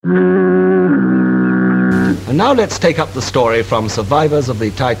And now let's take up the story from survivors of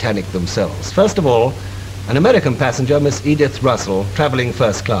the Titanic themselves. First of all, an American passenger, Miss Edith Russell, traveling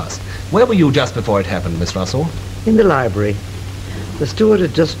first class. Where were you just before it happened, Miss Russell? In the library. The steward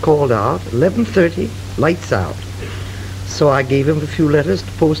had just called out, 11:30, lights out. So I gave him a few letters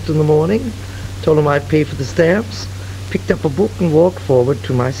to post in the morning, told him I'd pay for the stamps, picked up a book and walked forward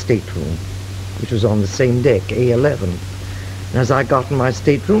to my stateroom, which was on the same deck, A11. And as I got in my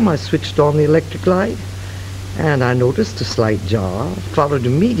stateroom, I switched on the electric light, and I noticed a slight jar, followed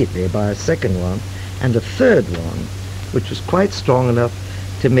immediately by a second one, and a third one, which was quite strong enough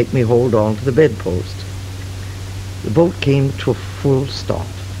to make me hold on to the bedpost. The boat came to a full stop.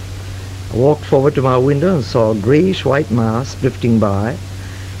 I walked forward to my window and saw a grayish-white mass drifting by.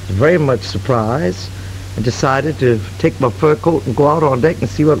 I was very much surprised and decided to take my fur coat and go out on deck and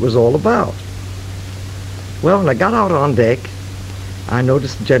see what it was all about. Well, when I got out on deck, I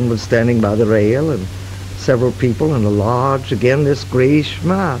noticed a gentleman standing by the rail and several people in a large, again, this grayish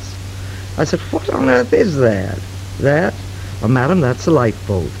mass. I said, "What on earth is that?" "That? Oh, madam, that's a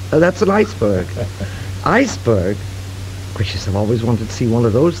lifeboat. That's an iceberg." "Iceberg? Gracious, I've always wanted to see one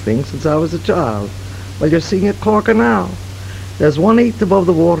of those things since I was a child." "Well, you're seeing it clearer now. There's 1/8 above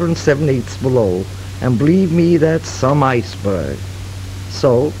the water and 7/8 below, and believe me, that's some iceberg."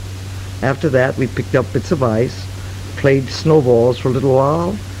 So, after that, we picked up bits of ice, played snowballs for a little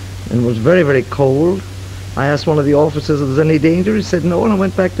while, and it was very, very cold. I asked one of the officers if there was any danger. He said no, and I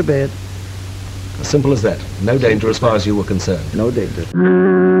went back to bed. As simple as that. No danger as far as you were concerned. No danger.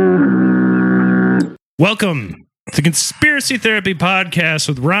 Welcome to Conspiracy Therapy Podcast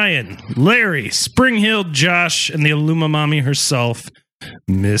with Ryan, Larry, Springhill, Josh, and the Illumamami herself,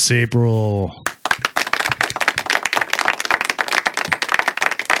 Miss April.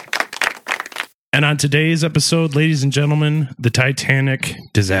 And on today's episode, ladies and gentlemen, the Titanic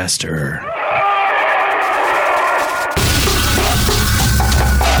disaster.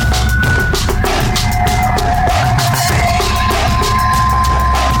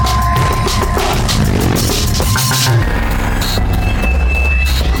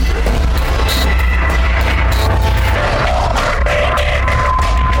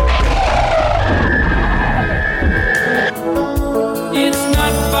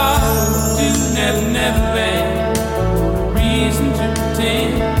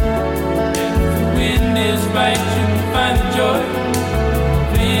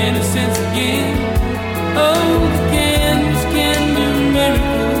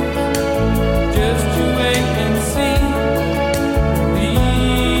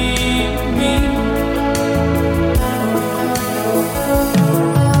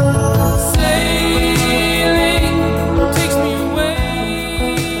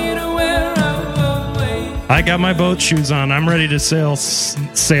 I got my boat shoes on. I'm ready to sail,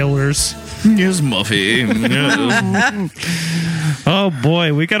 sailors. Yes, Muffy. Oh,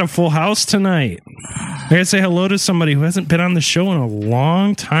 boy. We got a full house tonight. I gotta say hello to somebody who hasn't been on the show in a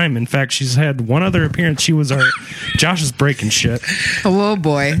long time. In fact, she's had one other appearance. She was Josh is breaking shit. Oh,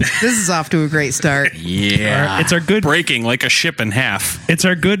 boy. This is off to a great start. Yeah. It's our good... Breaking like a ship in half. It's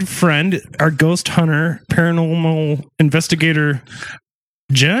our good friend, our ghost hunter, paranormal investigator,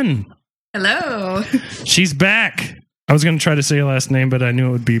 Jen. Hello. She's back. I was going to try to say your last name, but I knew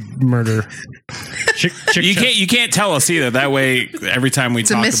it would be murder. You can't tell us either. That way, every time we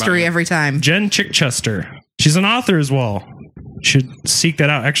talk about it. It's a mystery every time. Jen Chichester. She's an author as well. Should seek that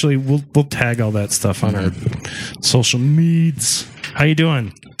out. Actually, we'll tag all that stuff on our social medias. How you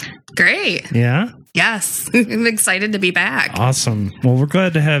doing? Great. Yeah? Yes. I'm excited to be back. Awesome. Well, we're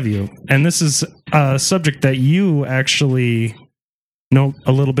glad to have you. And this is a subject that you actually know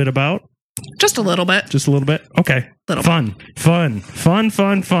a little bit about. Just a little bit. Just a little bit? Okay. Fun.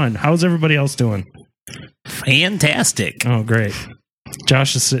 How's everybody else doing? Fantastic. Oh, great.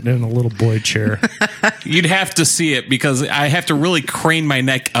 Josh is sitting in a little boy chair. You'd have to see it because I have to really crane my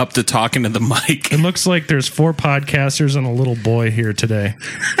neck up to talk into the mic. It looks like there's 4 podcasters and a little boy here today.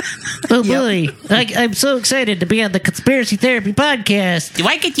 Oh, boy. I'm so excited to be on the Conspiracy Therapy Podcast. Do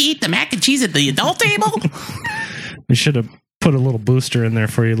I get to eat the mac and cheese at the adult table? We should have put a little booster in there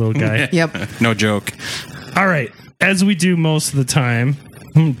for you, little guy. Yep. No joke. All right. As we do most of the time,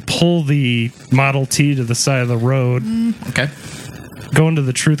 pull the Model T to the side of the road. Okay. Go into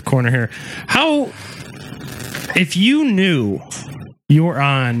the truth corner here. If you knew you were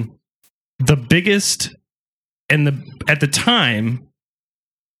on the biggest and at the time,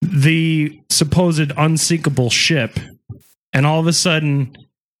 the supposed unsinkable ship, and all of a sudden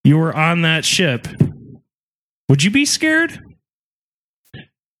you were on that ship, would you be scared?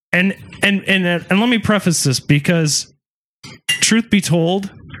 And let me preface this because, truth be told,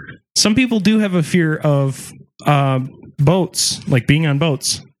 some people do have a fear of boats, like being on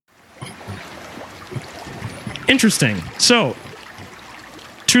boats. Interesting. So,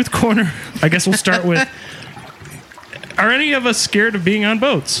 Truth Corner, I guess we'll start with, are any of us scared of being on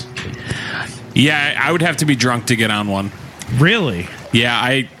boats? Yeah, I would have to be drunk to get on one. Really?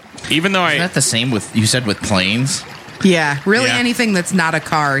 Yeah, even though Is that the same with, you said with planes? Yeah, really Yeah. anything that's not a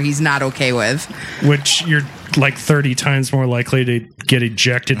car, he's not okay with. Which you're like 30 times more likely to get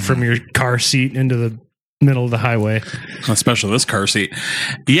ejected from your car seat into the middle of the highway. especially this car seat.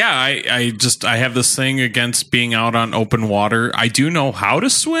 Yeah, I have this thing against being out on open water. I do know how to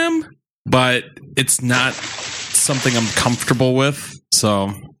swim, but it's not something I'm comfortable with.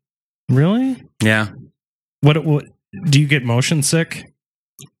 So, Really? yeah. What do you get motion sick?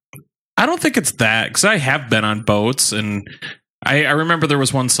 I don't think it's that, because I have been on boats, and I remember there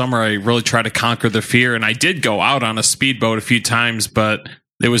was one summer I really tried to conquer the fear, and I did go out on a speedboat a few times, but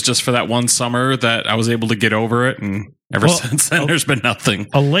it was just for that one summer that I was able to get over it, and ever since then, there's been nothing.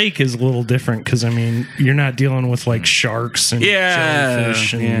 A lake is a little different because, I mean, you're not dealing with like sharks and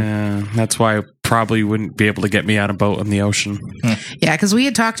jellyfish. And, Yeah, that's why I probably wouldn't be able to get me on a boat in the ocean. Yeah, because we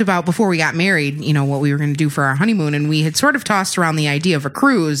had talked about before we got married, you know, what we were going to do for our honeymoon, and we had sort of tossed around the idea of a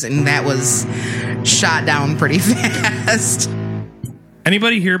cruise, and that was shot down pretty fast.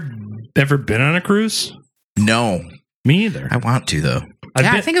 Anybody here ever been on a cruise? No. Me either. I want to, though.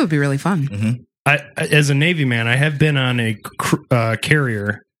 I think it would be really fun. As a Navy man, I have been on a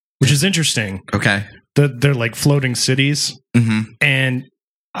carrier, which is interesting. Okay. They're like floating cities, and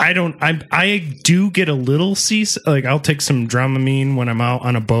I do get a little seasick. Like I'll take some Dramamine when I'm out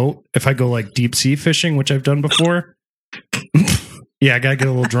on a boat if I go like deep sea fishing, which I've done before. Yeah, I gotta get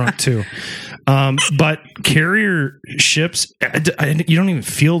a little drunk too. But carrier ships, you don't even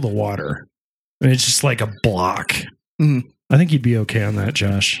feel the water. I mean, it's just like a block. I think you'd be okay on that,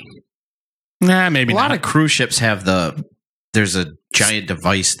 Josh. Nah, maybe A lot not. of cruise ships have there's a giant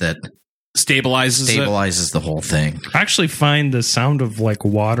device that Stabilizes the whole thing. I actually find the sound of like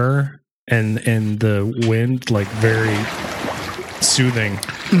water and the wind like very soothing.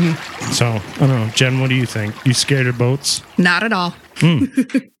 So I don't know, Jen, what do you think? You scared of boats? Not at all.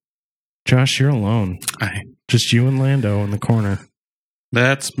 Josh, you're alone. Just you and Lando in the corner.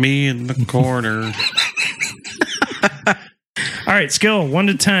 That's me in the corner. All right, scale 1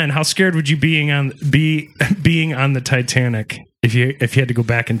 to 10. How scared would you be on the Titanic if you had to go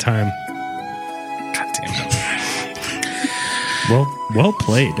back in time? God damn it. Well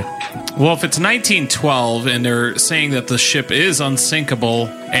played. Well, if it's 1912 and they're saying that the ship is unsinkable,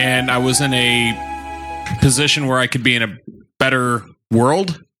 and I was in a position where I could be in a better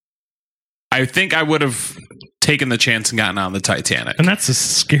world, I think I would have taken the chance and gotten on the Titanic. And that's a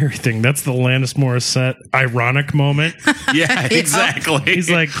scary thing. That's the Alanis Morissette ironic moment. Yeah, exactly. He's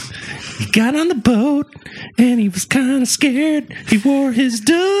like, he got on the boat and he was kind of scared. He wore his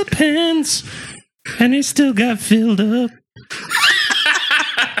depends and he still got filled up.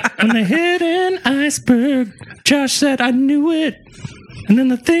 When they hit an iceberg, Josh said, I knew it. And then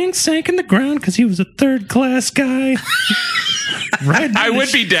the thing sank in the ground because he was a third-class guy. Right? I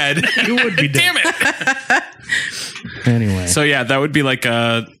would be dead. You would be dead. Damn it. Anyway. So yeah, that would be like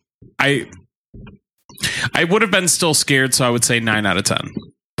I would have been still scared, so I would say 9 out of 10.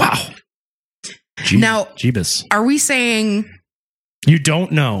 Wow. Now, Jeebus. are we saying You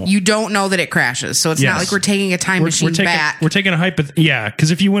don't know. you don't know that it crashes? So it's Yes. not like we're taking a time machine back. We're taking a yeah,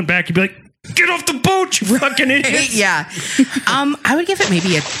 because if you went back, you'd be like, get off the boat, you fucking idiot. Yeah. I would give it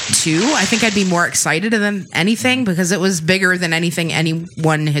maybe a 2. I think I'd be more excited than anything because it was bigger than anything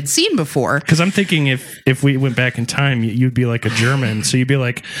anyone had seen before. Because I'm thinking if we went back in time, you'd be like a German. So you'd be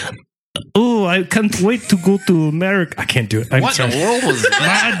like, oh, I can't wait to go to America. I can't do it. I'm What in sorry. the world was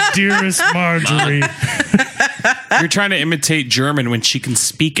that? My dearest Marjorie. You're trying to imitate German when she can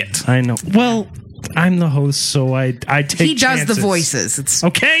speak it. I know. Well, I'm the host, so I take He does chances. the voices. It's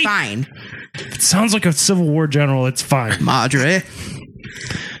Okay. fine. It sounds like a Civil War general. It's fine. Madre.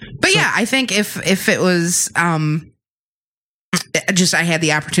 But yeah, I think if it was just I had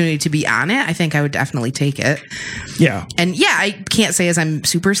the opportunity to be on it, I think I would definitely take it. Yeah. And yeah, I can't say as I'm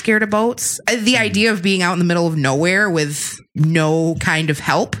super scared of boats. The idea of being out in the middle of nowhere with no kind of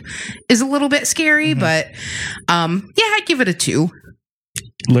help is a little bit scary, but yeah, I'd give it a 2.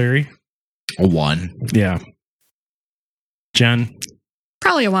 Larry? A 1. Yeah. Jen?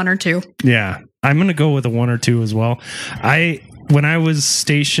 Probably a 1 or 2. Yeah. I'm going to go with a 1 or 2 as well. When I was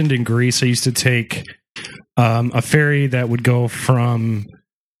stationed in Greece, I used to take a ferry that would go from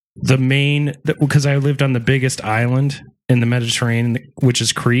the main, because I lived on the biggest island in the Mediterranean, which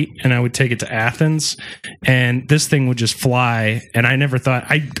is Crete, and I would take it to Athens, and this thing would just fly, and I never thought,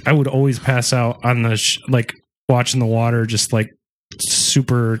 I would always pass out on the, watching the water, just like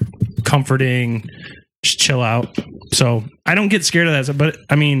super comforting, just chill out. So I don't get scared of that stuff, but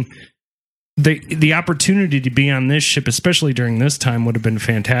I mean, the opportunity to be on this ship, especially during this time, would have been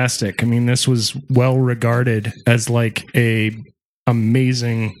fantastic. I mean, this was well regarded as like a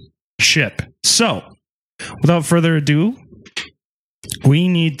amazing ship. So without further ado, we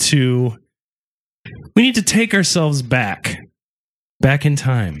need to take ourselves back in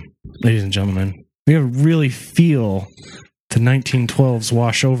time, ladies and gentlemen. We have to really feel the 1912s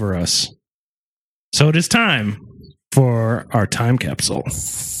wash over us. So it is time for our time capsule.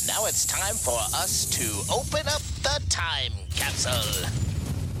 Now it's time for us to open up the time capsule.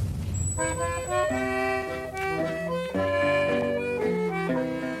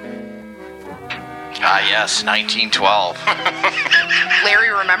 Ah, yes, 1912.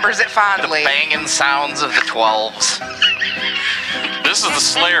 Larry remembers it The fondly. banging sounds of the 12s. This is the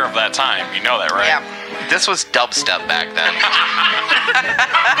Slayer of that time. You know that, right? Yeah. This was dubstep back then.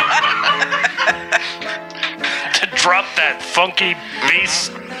 To drop that funky bass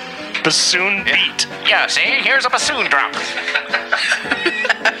bassoon beat. Yeah, see, here's a bassoon drop.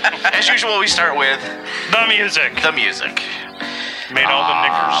 As usual, we start with The music. the music. Made all the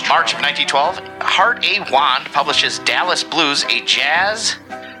knickers. March of 1912, Hart A. Wand publishes Dallas Blues, a jazz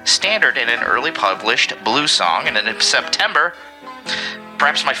standard and an early published blues song. And then in September,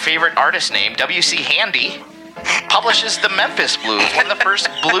 perhaps my favorite artist name, W.C. Handy, publishes the Memphis Blues, one of the first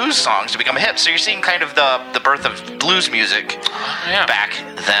blues songs to become a hit. So you're seeing kind of the birth of blues music back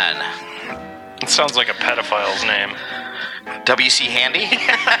then. It sounds like a pedophile's name. W.C. Handy?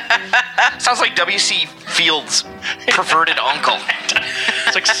 Sounds like W.C. Fields' perverted uncle.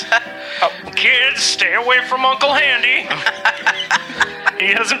 It's like, kids, stay away from Uncle Handy.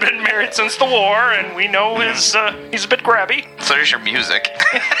 He hasn't been married since the war, and we know he's a bit grabby. So there's your music.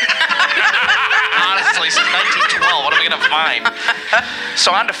 Honestly, since 1912, what am I going to find?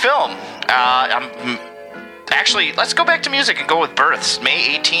 So on to film. Actually, let's go back to music and go with births.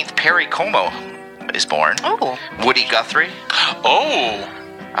 May 18th, Perry Como is born. Oh. Woody Guthrie. Oh.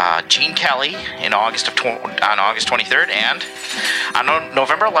 Gene Kelly on August 23rd, and on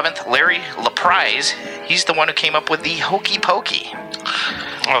November 11th, Larry LaPrise. He's the one who came up with the Hokey Pokey.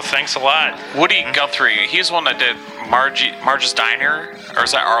 Oh, thanks a lot. Woody Guthrie. He's the one that did Marge's Diner, or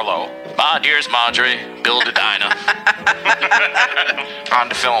is that Arlo? My dearest Marjorie, build a diner. On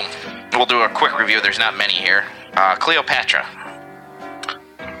to film. We'll do a quick review. There's not many here. Cleopatra.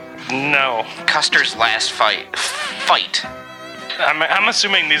 No. Custer's last fight. I'm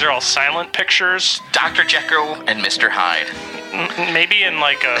assuming these are all silent pictures. Dr. Jekyll and Mr. Hyde. Maybe in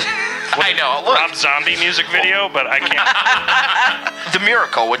like a I know. Look. Rob Zombie music video, but I can't. The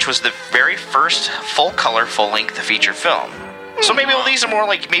Miracle, which was the very first full-color, full-length feature film. So maybe these are more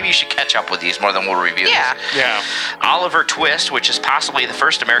like, maybe you should catch up with these more than we'll review. Yeah. Yeah. Oliver Twist, which is possibly the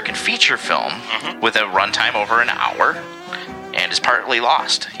first American feature film with a runtime over an hour and is partly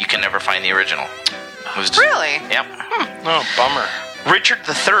lost. You can never find the original. It was Really? Yep. Oh, bummer. Richard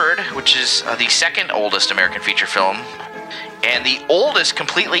III, which is the second oldest American feature film, and the oldest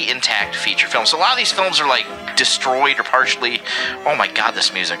completely intact feature film. So a lot of these films are like destroyed or partially. Oh my God,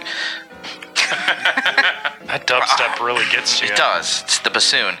 this music! That dubstep really gets to you. It does. It's the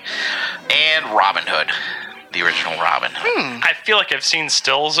bassoon, and Robin Hood, the original Robin. I feel like I've seen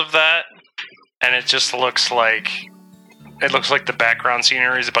stills of that, and it just looks like the background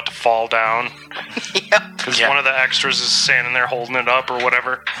scenery is about to fall down. Because one of the extras is standing there holding it up or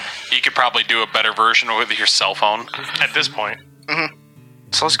whatever. You could probably do a better version with your cell phone. At this point.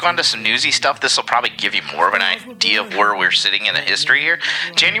 So let's go on to some newsy stuff. This will probably give you more of an idea of where we're sitting in the history here.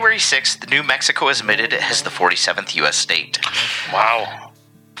 January 6th, New Mexico is admitted as the 47th U.S. state. Wow.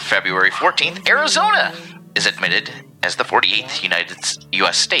 February 14th, Arizona is admitted as the 48th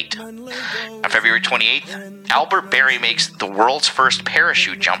U.S. state. On February 28th, Albert Berry makes the world's first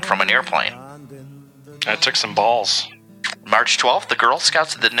parachute jump from an airplane. That took some balls. March 12th, the Girl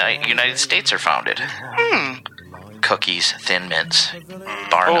Scouts of the United States are founded. Cookies, Thin Mints,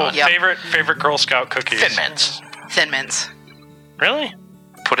 bar none. Favorite Girl Scout cookies. Thin Mints. Thin Mints. Really?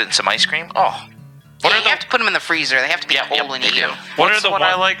 Put it in some ice cream. Oh. You have to put them in the freezer. They have to be cold when you eat them. What are What's the the one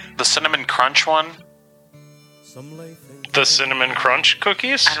one I like? The Cinnamon Crunch one? The Cinnamon Crunch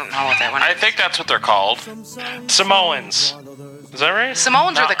cookies? I don't know what that one I is. think that's what they're called. Samoans. Is that right?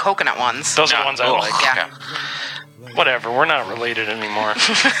 Samoans are the coconut ones. Those are the ones I like. Yeah. Whatever. We're not related anymore.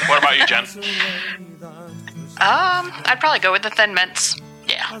 What about you, Jen? I'd probably go with the Thin Mints.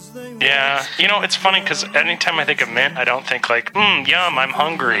 Yeah. Yeah. You know, it's funny because anytime I think of mint, I don't think like, yum, I'm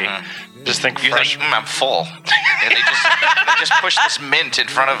hungry. Just think You fresh. think, I'm full. and they just pushed this mint in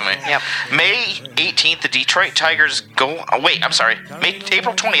front of me. Yep. May 18th, the Detroit Tigers go. Oh, wait, I'm sorry.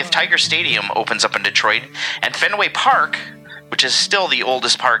 April 20th, Tiger Stadium opens up in Detroit, and Fenway Park, which is still the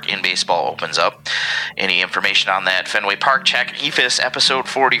oldest park in baseball, opens up. Any information on that? Fenway Park, check EFIS episode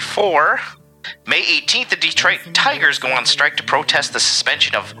 44. May 18th, the Detroit Tigers go on strike to protest the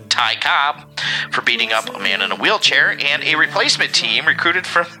suspension of Ty Cobb for beating up a man in a wheelchair, and a replacement team recruited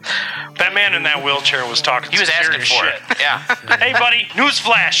from... That man in that wheelchair was talking. He was asking for shit. it. Yeah. Hey, buddy,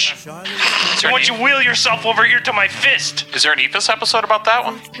 newsflash. I want you to wheel yourself over here to my fist. Is there an EFIS episode about that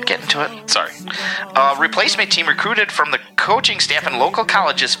one? Get into it. Sorry. Replacement team recruited from the coaching staff and local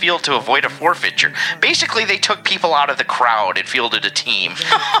colleges field to avoid a forfeiture. Basically, they took people out of the crowd and fielded a team.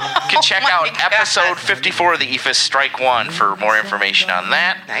 You can check out episode 54 of the EFIS Strike 1 for more information on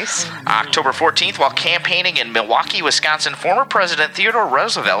that. Nice. October 14th, while campaigning in Milwaukee, Wisconsin, former President Theodore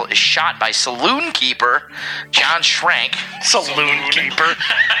Roosevelt is shot by saloon keeper John Schrank. Saloon keeper.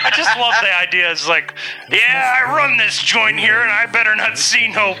 I just love the idea. It's like, yeah, I run this joint here, and I better not see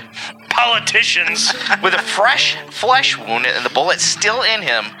no politicians. With a fresh flesh wound and the bullet still in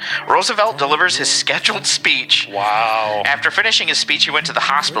him, Roosevelt delivers his scheduled speech. Wow. After finishing his speech, he went to the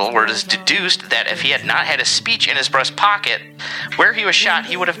hospital, where it is deduced that if he had not had a speech in his breast pocket where he was shot,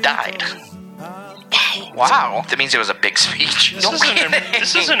 he would have died. Wow. That means it was a big speech.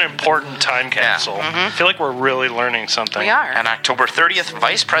 This is an important time capsule. Yeah. I feel like we're really learning something. We are. On October 30th,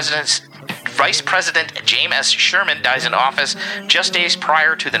 Vice President James S. Sherman dies in office just days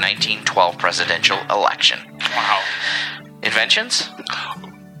prior to the 1912 presidential election. Wow. Inventions?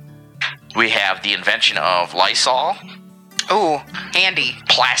 We have the invention of Lysol. Ooh, handy.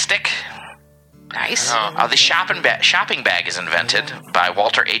 Plastic. Nice. The shopping bag is invented by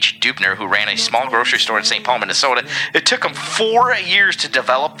Walter H. Dubner, who ran a small grocery store in St. Paul, Minnesota. It took him 4 years to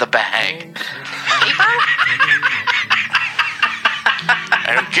develop the bag. Paper?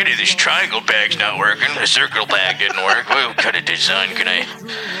 I don't get it. This triangle bag's not working. The circle bag didn't work. What kind of design can I...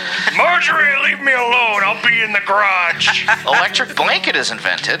 Marjorie, leave me alone. I'll be in the garage. Electric blanket is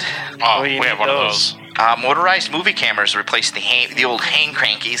invented. Oh, we have one of those. Motorized movie cameras replaced the old hang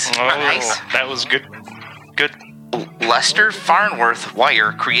crankies. Oh, nice. That was good. Good. Lester Farnworth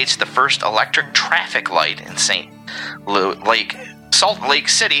Wire creates the first electric traffic light in Salt Lake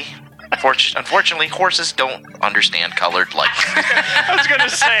City. Unfortunately, horses don't understand colored lights. I was going to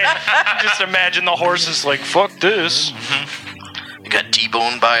say, just imagine the horses like, fuck this. Mm-hmm. Got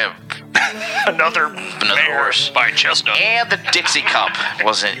T-boned by another horse. By Chestnut. And the Dixie Cup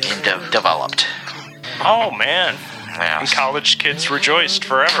wasn't developed. Oh, man. Yes. And college kids rejoiced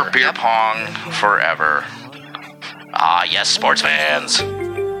forever. For beer pong forever. Ah, yes, sports fans.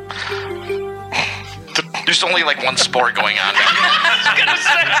 There's only like one sport going on now. I was going to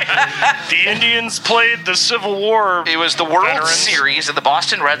say, the Indians played the Civil War. It was the World veterans. Series, and the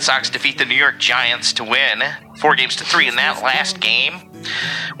Boston Red Sox defeat the New York Giants to win 4-3 in that last game.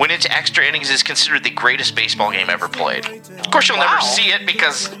 Went into extra innings is considered the greatest baseball game ever played. Of course, you'll never see it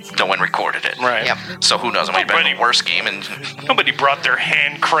because no one recorded it. Right. Yep. So who knows? It might have been the worst game. And nobody brought their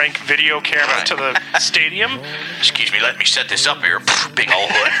hand crank video camera to the stadium. Excuse me, let me set this up here. Big old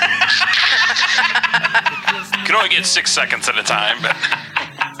hood. You can only get 6 seconds at a time. But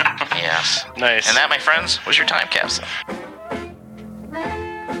Yes. Nice. And that, my friends, was your time capsule.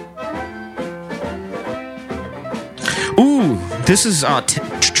 Ooh, this is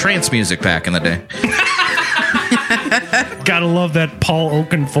trance music back in the day. Gotta love that Paul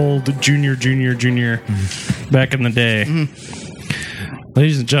Oakenfold Jr. back in the day.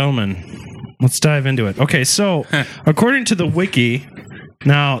 Ladies and gentlemen, let's dive into it. Okay, so according to the wiki,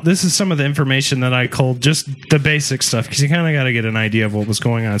 now this is some of the information that I called just the basic stuff because you kind of got to get an idea of what was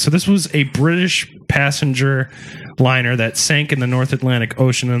going on. So this was a British passenger liner that sank in the North Atlantic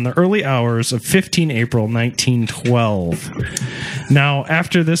Ocean in the early hours of 15 April 1912. Now,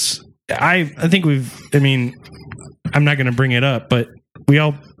 after this, I think I'm not going to bring it up, but we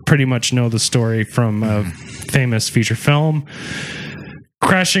all pretty much know the story from a famous feature film.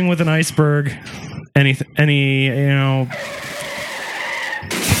 Crashing with an iceberg, That's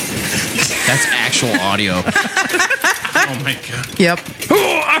actual audio. oh my god. Yep.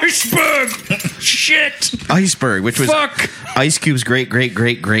 Oh, iceberg! Shit! Iceberg, which was Fuck! Ice Cube's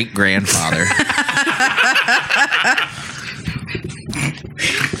great-great-great-great-grandfather.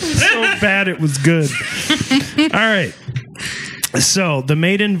 So bad it was good. All right. So the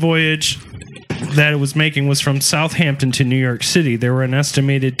maiden voyage that it was making was from Southampton to New York City. There were an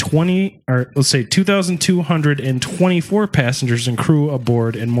estimated 2,224 passengers and crew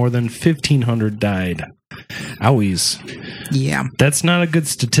aboard, and more than 1,500 died. Owies. Yeah. That's not a good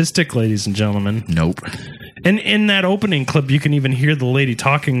statistic, ladies and gentlemen. Nope. And in that opening clip, you can even hear the lady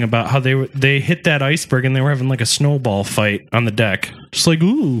talking about how they hit that iceberg and they were having like a snowball fight on the deck. Just like,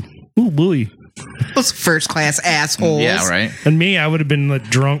 ooh boy. Those first class assholes. Yeah, right. And me, I would have been like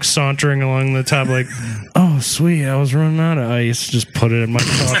drunk sauntering along the top like, oh, sweet, I was running out of ice. Just put it in my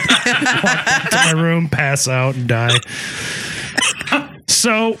cup. Walk back to my room, pass out, and die.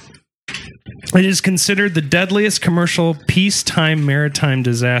 So, it is considered the deadliest commercial peacetime maritime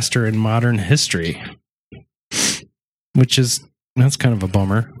disaster in modern history. That's kind of a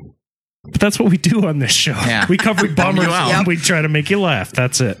bummer. But that's what we do on this show. Yeah. We cover bummers and we try to make you laugh.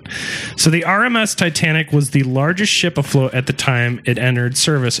 That's it. So the RMS Titanic was the largest ship afloat at the time it entered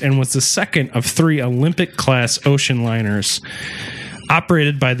service and was the second of 3 Olympic-class ocean liners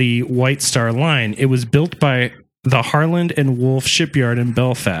operated by the White Star Line. It was built by the Harland and Wolff shipyard in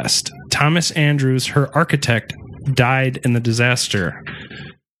Belfast. Thomas Andrews, her architect, died in the disaster.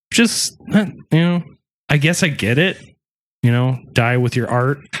 Just, I guess I get it. Die with your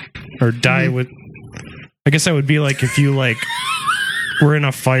art. Or die with... I guess that would be like if you were in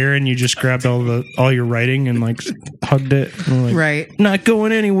a fire and you just grabbed all your writing and hugged it. And right. Not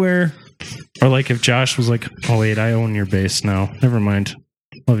going anywhere. Or like if Josh was like, oh wait, I own your base now. Never mind.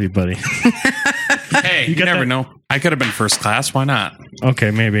 Love you, buddy. Hey, you never know. I could have been first class. Why not? Okay,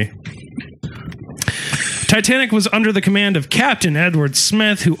 maybe. Titanic was under the command of Captain Edward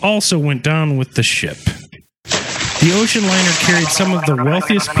Smith, who also went down with the ship. The ocean liner carried some of the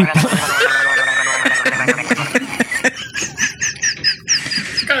wealthiest people.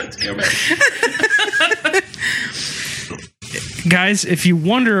 God damn it. Guys, if you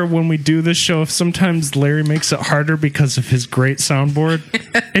wonder when we do this show if sometimes Larry makes it harder because of his great soundboard,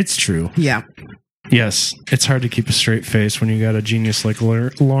 it's true. Yeah. Yes, it's hard to keep a straight face when you got a genius like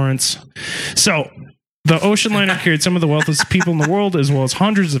Lawrence. So, the ocean liner carried some of the wealthiest people in the world, as well as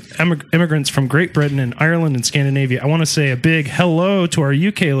hundreds of immigrants from Great Britain and Ireland and Scandinavia. I want to say a big hello to our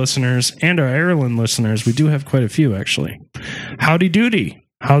UK listeners and our Ireland listeners. We do have quite a few, actually. Howdy doody.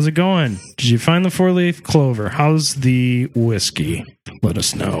 How's it going? Did you find the 4-leaf clover? How's the whiskey? Let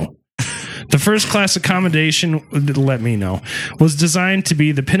us know. The first class accommodation, let me know, was designed to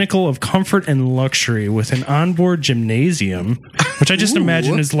be the pinnacle of comfort and luxury with an onboard gymnasium, which I just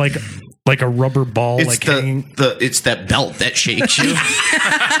imagine is like a rubber ball, it's hanging. It's that belt that shakes you.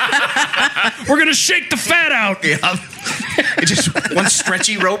 We're gonna shake the fat out. Yeah, it's just one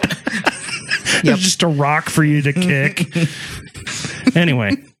stretchy rope. There's just a rock for you to kick.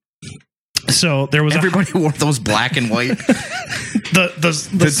 Anyway, so there was everybody wore those black and white the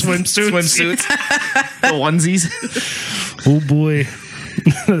swimsuits, the onesies. Oh boy.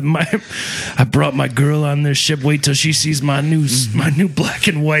 I brought my girl on this ship. Wait till she sees my new black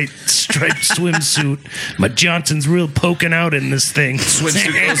and white striped swimsuit. My Johnson's real poking out in this thing.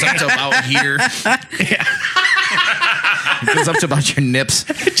 Swimsuit goes up to about here. Yeah. It goes up to about your nips.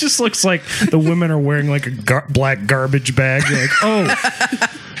 It just looks like the women are wearing like a black garbage bag. You're like, oh,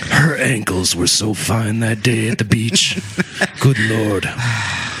 her ankles were so fine that day at the beach. Good Lord.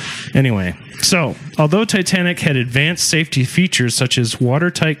 Anyway, so although Titanic had advanced safety features such as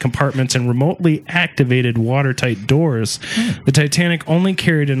watertight compartments and remotely activated watertight doors, the Titanic only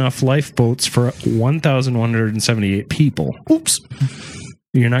carried enough lifeboats for 1,178 people. Oops.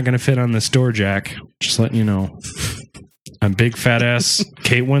 You're not going to fit on this door, Jack. Just letting you know. I'm big fat ass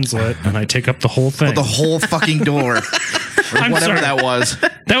Kate Winslet, and I take up the whole thing. Oh, the whole fucking door. I'm whatever sorry. that was.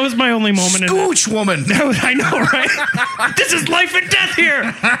 That was my only moment. Scooch, woman. I know, right? This is life and death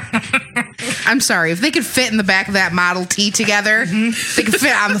here. I'm sorry. If they could fit in the back of that Model T together, they could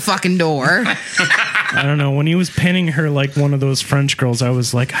fit on the fucking door. I don't know. When he was pinning her like one of those French girls, I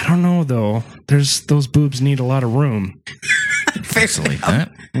was like, I don't know, though. Those boobs need a lot of room. Fair like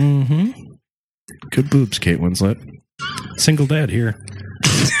that. Mm-hmm. Good boobs, Kate Winslet. Single dad here.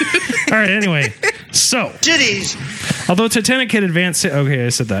 All right, anyway. So, Titties. Although Titanic had advanced... Okay, I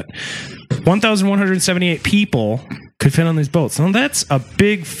said that. 1,178 people could fit on these boats. Now, that's a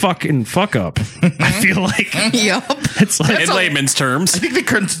big fucking fuck up. I feel like... Yep. It's like... In layman's terms. I think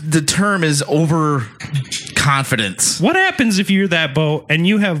the term is overconfidence. What happens if you're that boat and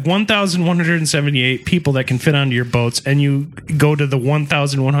you have 1,178 people that can fit onto your boats and you go to the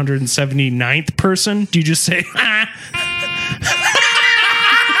 1,179th person? Do you just say,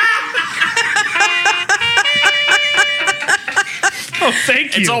 Oh,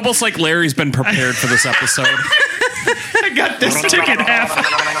 thank you. It's almost like Larry's been prepared for this episode. I got this ticket half.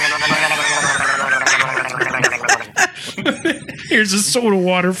 Here's a soda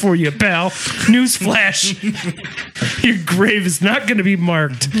water for you, pal. Newsflash. Your grave is not going to be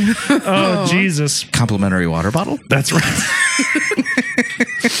marked. Oh, Jesus. Complimentary water bottle? That's right.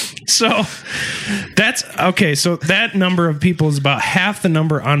 So that's okay. So that number of people is about half the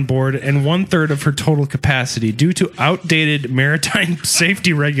number on board and 1/3 of her total capacity due to outdated maritime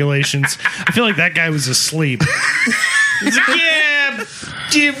safety regulations. I feel like that guy was asleep. He's like, yeah,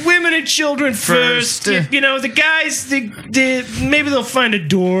 women and children first. You know, the guys, they maybe they'll find a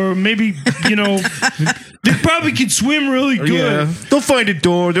door. Maybe, you know, they probably can swim really good. Yeah, they'll find a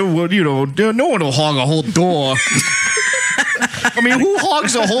door. No one will hog a whole door. I mean, who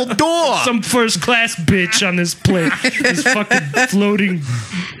hogs a whole door? Some first class bitch on this plane. This fucking floating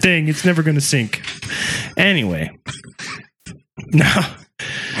thing. It's never going to sink. Anyway. Now.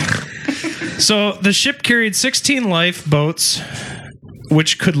 So the ship carried 16 lifeboats,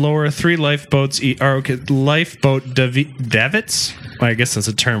 which could lower 3 lifeboats. Lifeboat davits? I guess that's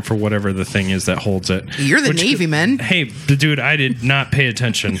a term for whatever the thing is that holds it. You're the Navy man. Hey, dude, I did not pay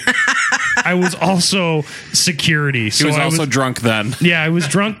attention. I was also security. He was also drunk then. Yeah, I was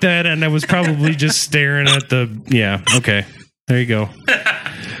drunk then, and I was probably just staring at the... Yeah, okay. There you go.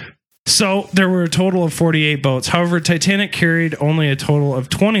 So there were a total of 48 boats. However, Titanic carried only a total of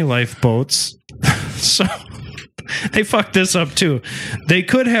 20 lifeboats. So they fucked this up, too. They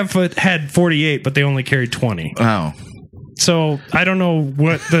could have had 48, but they only carried 20. Wow. So I don't know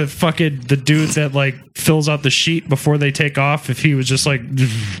what the dude that like fills out the sheet before they take off, if he was just like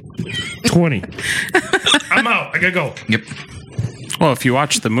 20. I'm out. I gotta go. Yep. Well, if you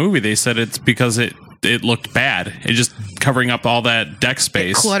watch the movie, they said it's because it looked bad. It just covering up all that deck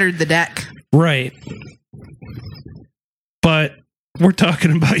space. It cluttered the deck. Right. But we're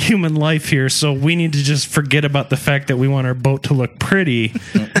talking about human life here, so we need to just forget about the fact that we want our boat to look pretty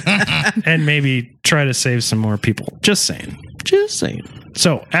and maybe try to save some more people. Just saying. Just saying.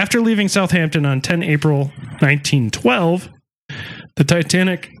 So, after leaving Southampton on 10 April 1912, the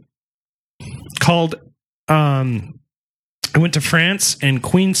Titanic went to France and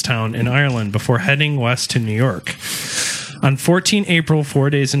Queenstown in Ireland before heading west to New York. On 14 April, 4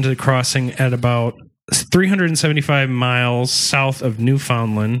 days into the crossing at about 375 miles south of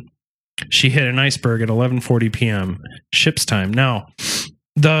Newfoundland, she hit an iceberg at 11:40 p.m. ship's time. Now,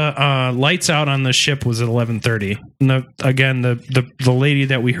 the lights out on the ship was at 11:30. Again, the lady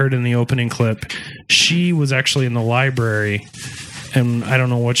that we heard in the opening clip, she was actually in the library, and I don't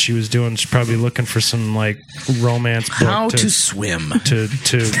know what she was doing. She's probably looking for some like romance book. How to swim.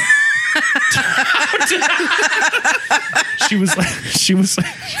 She was like,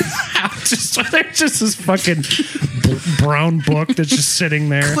 there's just this fucking brown book that's just sitting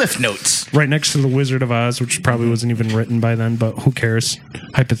there. Cliff Notes. Right next to the Wizard of Oz, which probably wasn't even written by then, but who cares?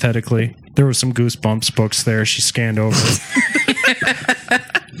 Hypothetically. There were some Goosebumps books there. She scanned over.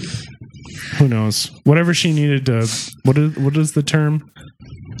 Who knows? Whatever she needed to... What is the term?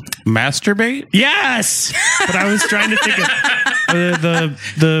 Masturbate? Yes! But I was trying to think of...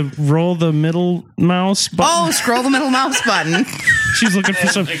 the roll the middle mouse button. Oh, scroll the middle mouse button. She's looking for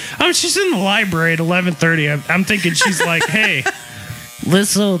some. Oh, she's in the library at 11:30. I'm thinking she's like, hey,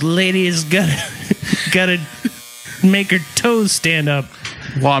 this old lady has gotta make her toes stand up.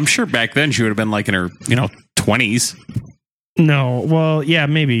 Well, I'm sure back then she would have been like in her 20s. No, well, yeah,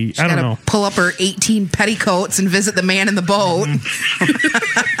 maybe. She's I don't know. Pull up her 18 petticoats and visit the man in the boat.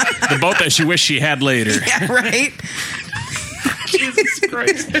 The boat that she wished she had later. Yeah, right. Jesus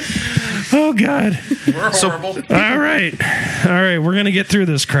Christ. Oh, God. We're horrible. All right. We're going to get through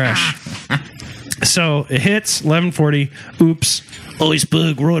this crash. So it hits 11:40. Oops.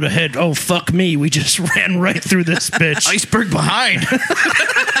 Iceberg road ahead. Oh, fuck me. We just ran right through this bitch. Iceberg behind.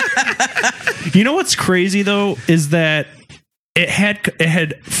 You know what's crazy, though, is that it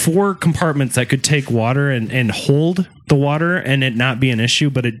had 4 compartments that could take water and hold the water and it not be an issue,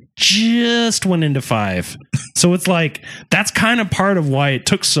 but it just went into 5. So it's like, that's kind of part of why it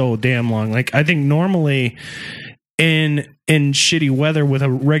took so damn long. Like, I think normally in shitty weather with a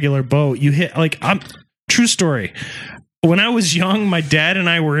regular boat, you hit, like, true story. When I was young, my dad and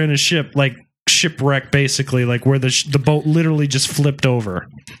I were in a shipwreck, basically, like where the boat literally just flipped over.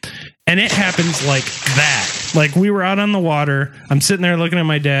 And it happens like that. Like, we were out on the water. I'm sitting there looking at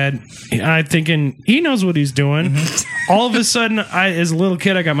my dad. I'm thinking, he knows what he's doing. Mm-hmm. All of a sudden, as a little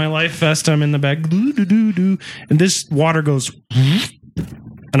kid, I got my life vest. I'm in the back. And this water goes.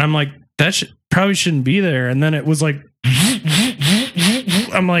 And I'm like, that probably shouldn't be there. And then it was like.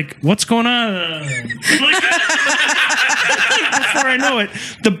 I'm like, what's going on? Before I know it,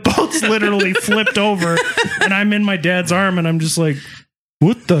 the boat's literally flipped over. And I'm in my dad's arm. And I'm just like.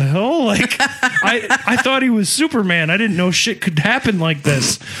 what the hell? Like, I thought he was Superman. I didn't know shit could happen like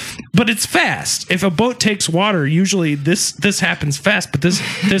this. But it's fast. If a boat takes water, usually this happens fast. But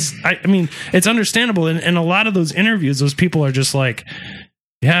I mean, it's understandable. And a lot of those interviews, those people are just like,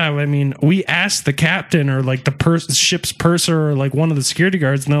 yeah, I mean, we asked the captain or like the ship's purser or like one of the security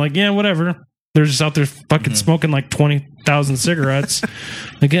guards, and they're like, yeah, whatever. They're just out there fucking smoking like 20,000 cigarettes.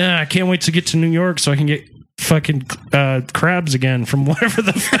 Like, yeah, I can't wait to get to New York so I can get fucking crabs again from whatever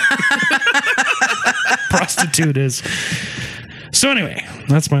the prostitute is. So anyway,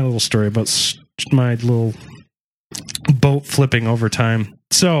 that's my little story about my little boat flipping over time.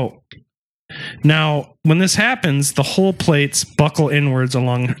 So now, when this happens, the hull plates buckle inwards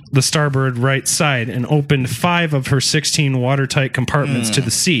along the starboard right side and opened 5 of her 16 watertight compartments to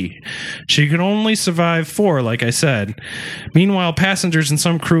the sea. She could only survive 4, like I said. Meanwhile, passengers and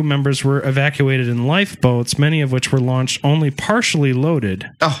some crew members were evacuated in lifeboats, many of which were launched only partially loaded,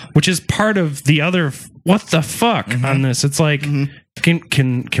 which is part of the other what the fuck on this. It's like,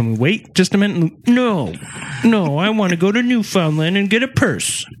 can we wait just a minute? No, I want to go to Newfoundland and get a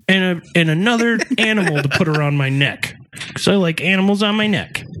purse and another animal to put around my neck. Because I like animals on my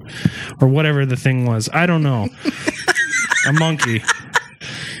neck. Or whatever the thing was. I don't know. A monkey.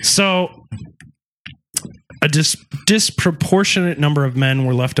 So a disproportionate number of men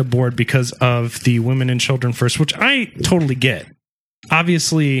were left aboard because of the women and children first, which I totally get.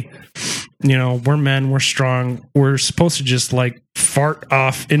 Obviously, you know, we're men, we're strong, we're supposed to just like fart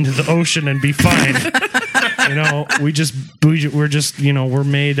off into the ocean and be fine. You know, we're just, you know, we're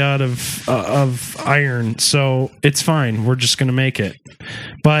made out of iron, so it's fine. We're just going to make it.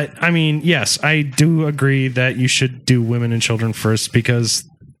 But I mean, yes, I do agree that you should do women and children first, because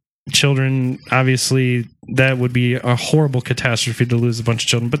children, obviously, that would be a horrible catastrophe to lose a bunch of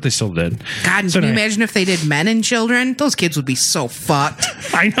children, but they still did. God, so can you imagine if they did men and children? Those kids would be so fucked.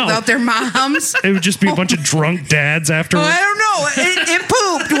 I know. Without their moms. It would just be a bunch of drunk dads afterwards. I don't know. It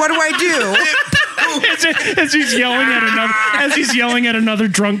pooped. What do I do? As he's yelling at another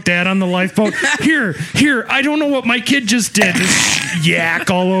drunk dad on the lifeboat. Here, I don't know what my kid just did. There's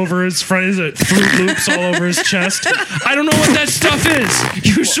yak all over his front. Is it Fruit Loops all over his chest? I don't know what that stuff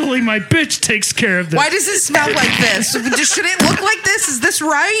is. Usually my bitch takes care of this. Why does it smell like this? Should it look like this? Is this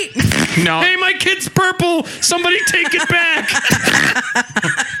right? No. Hey, my kid's purple. Somebody take it back.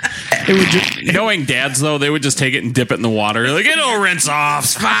 It would just, knowing dads, though, they would just take it and dip it in the water. Like, it'll rinse off.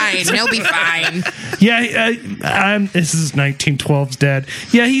 It's fine. He'll be fine. Yeah, this is 1912's dad.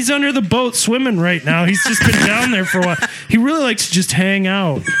 Yeah, he's under the boat swimming right now. He's just been down there for a while. He really likes to just hang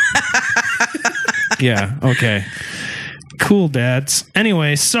out. Yeah, okay. Cool, dads.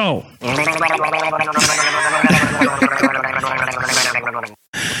 Anyway, so...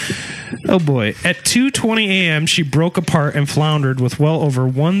 Oh boy. At 2:20 a.m., she broke apart and floundered with well over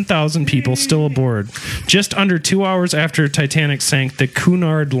 1,000 people still aboard. Just under 2 hours after Titanic sank, the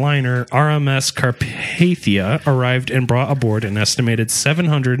Cunard liner RMS Carpathia arrived and brought aboard an estimated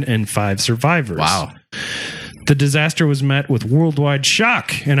 705 survivors. Wow. The disaster was met with worldwide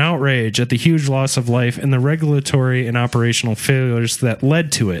shock and outrage at the huge loss of life and the regulatory and operational failures that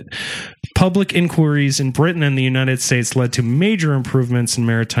led to it. Public inquiries in Britain and the United States led to major improvements in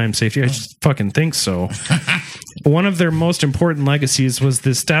maritime safety. I just fucking think so. One of their most important legacies was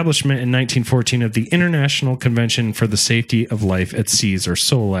the establishment in 1914 of the International Convention for the Safety of Life at Seas, or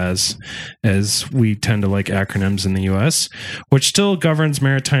SOLAS, as we tend to like acronyms in the U.S., which still governs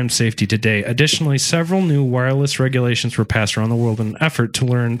maritime safety today. Additionally, several new wireless regulations were passed around the world in an effort to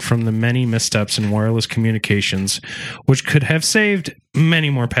learn from the many missteps in wireless communications, which could have saved many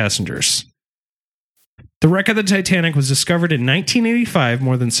more passengers. The wreck of the Titanic was discovered in 1985,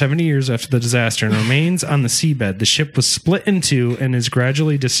 more than 70 years after the disaster, and remains on the seabed. The ship was split in two and is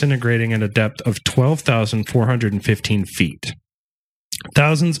gradually disintegrating at a depth of 12,415 feet.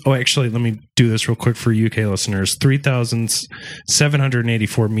 Actually, let me do this real quick for UK listeners.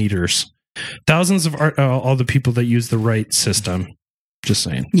 3,784 meters. Thousands of all the people that use the right system. Just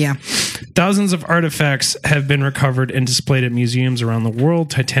saying. Yeah. Thousands of artifacts have been recovered and displayed at museums around the world.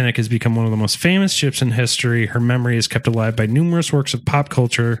 Titanic has become one of the most famous ships in history. Her memory is kept alive by numerous works of pop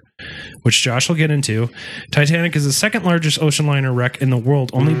culture, which Josh will get into. Titanic is the second largest ocean liner wreck in the world,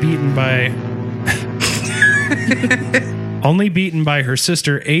 only beaten by her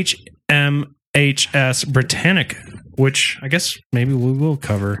sister HMHS Britannica, which I guess maybe we will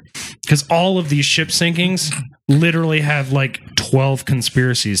cover, because all of these ship sinkings literally have like 12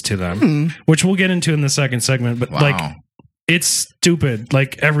 conspiracies to them, which we'll get into in the second segment. But like, it's stupid.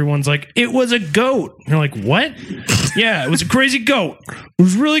 Like, everyone's like, it was a goat. And you're like, what? Yeah, it was a crazy goat. It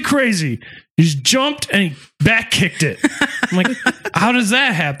was really crazy. He just jumped and he back kicked it. I'm like, how does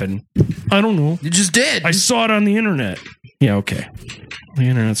that happen? I don't know. You just did. I saw it on the internet. Yeah, okay. The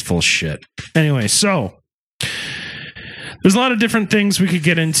internet's full of shit. Anyway, so there's a lot of different things we could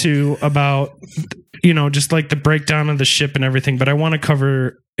get into about, you know, just like the breakdown of the ship and everything, but I want to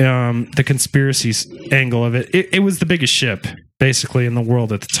cover the conspiracy angle of it. It was the biggest ship, basically, in the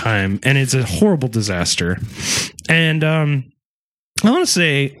world at the time, and it's a horrible disaster. And I want to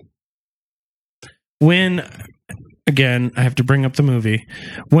say, again, I have to bring up the movie,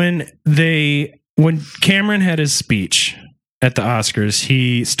 when Cameron had his speech at the Oscars,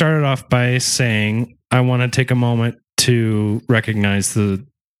 he started off by saying, I want to take a moment to recognize the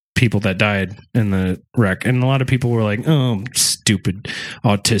people that died in the wreck. And a lot of people were like, oh, stupid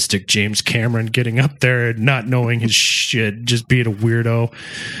autistic James Cameron getting up there and not knowing his shit, just being a weirdo.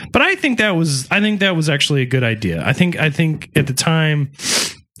 But I think that was actually a good idea. I think at the time,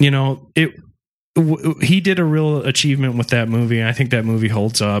 you know, he did a real achievement with that movie. I think that movie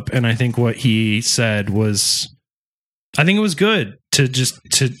holds up, and I think what he said was, I think it was good to just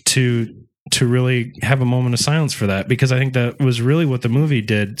to really have a moment of silence for that, because I think that was really what the movie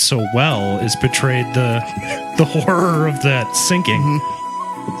did so well, is portrayed the horror of that sinking.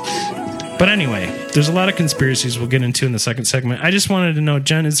 Mm-hmm. But anyway, there's a lot of conspiracies we'll get into in the second segment. I just wanted to know,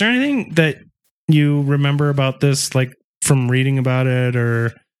 Jen, is there anything that you remember about this, like from reading about it,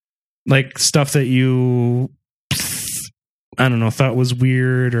 or like stuff that you, I don't know, thought was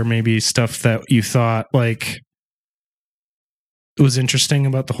weird, or maybe stuff that you thought like was interesting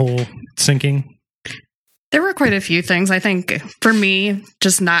about the whole sinking? There were quite a few things. I think for me,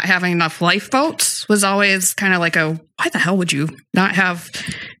 just not having enough lifeboats was always kind of like why the hell would you not have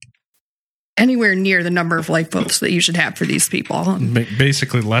anywhere near the number of lifeboats that you should have for these people?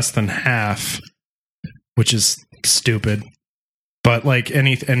 Basically less than half, which is stupid. But like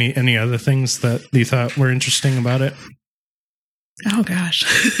any other things that you thought were interesting about it? Oh gosh,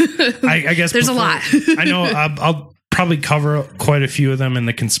 I guess there's a lot. I know I'll probably cover quite a few of them in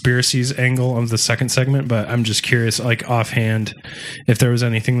the conspiracies angle of the second segment, but I'm just curious, like offhand, if there was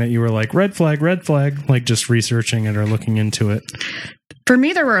anything that you were like, red flag, like just researching it or looking into it. For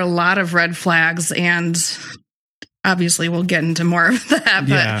me, there were a lot of red flags, and obviously we'll get into more of that,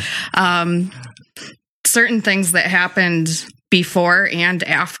 but yeah. Certain things that happened before and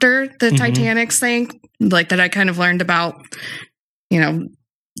after the Titanic sank, like that I kind of learned about, you know,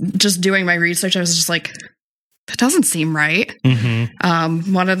 just doing my research. I was just like, that doesn't seem right.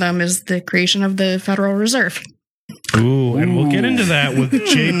 Mm-hmm. One of them is the creation of the Federal Reserve. Ooh, and we'll get into that with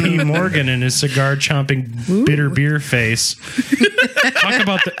J.P. Morgan and his cigar chomping bitter beer face. Talk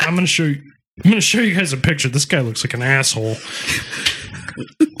about that. I'm going to show you guys a picture. This guy looks like an asshole.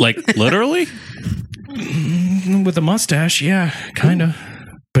 Like literally? With a mustache, yeah, kind of.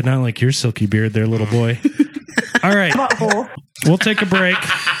 But not like your silky beard there, little boy. All right. We'll take a break.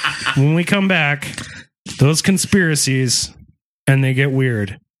 When we come back, those conspiracies, and they get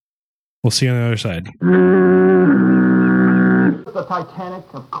weird. We'll see you on the other side. The Titanic,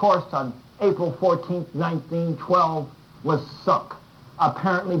 of course, on April 14th, 1912, was sunk,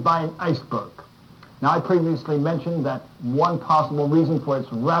 apparently by an iceberg. Now, I previously mentioned that one possible reason for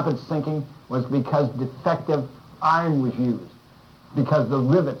its rapid sinking was because defective iron was used, because the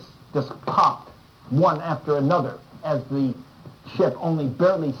rivets just popped one after another as the ship only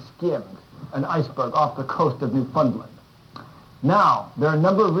barely skimmed an iceberg off the coast of Newfoundland. Now, there are a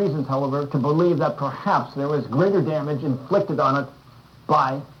number of reasons, however, to believe that perhaps there was greater damage inflicted on it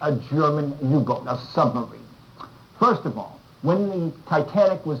by a German U-boat, a submarine. First of all, when the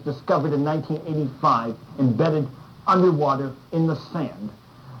Titanic was discovered in 1985, embedded underwater in the sand,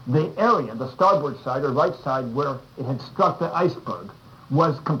 the area, the starboard side or right side where it had struck the iceberg,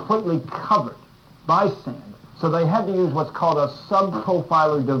 was completely covered by sand. So they had to use what's called a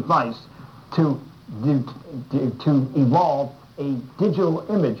sub-profiler device to evolve a digital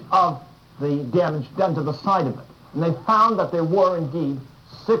image of the damage done to the side of it. And they found that there were indeed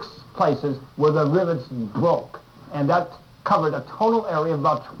 6 places where the rivets broke, and that covered a total area of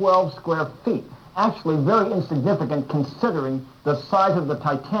about 12 square feet. Actually very insignificant considering the size of the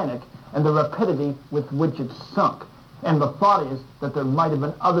Titanic and the rapidity with which it sunk. And the thought is that there might have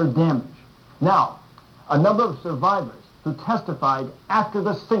been other damage. Now, a number of survivors who testified after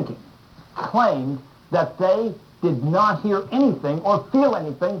the sinking claimed that they did not hear anything or feel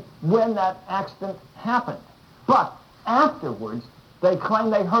anything when that accident happened. But afterwards, they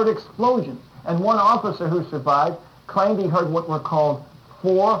claimed they heard explosions. And one officer who survived claimed he heard what were called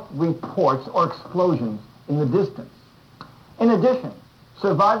 4 reports or explosions in the distance. In addition,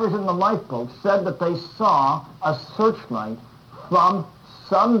 survivors in the lifeboat said that they saw a searchlight from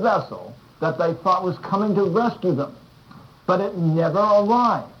some vessel that they thought was coming to rescue them, but it never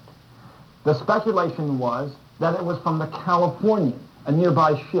arrived. The speculation was that it was from the Californian, a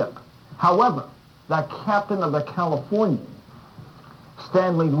nearby ship. However, the captain of the Californian,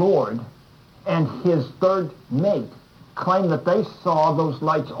 Stanley Lord, and his third mate claimed that they saw those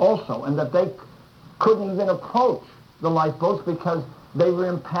lights also, and that they couldn't even approach the lifeboats because they were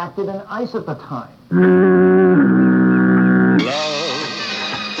impacted in ice at the time. Love,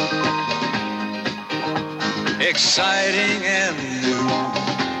 exciting and new.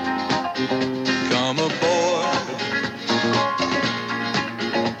 Come aboard,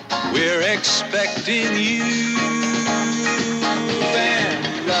 we're expecting you.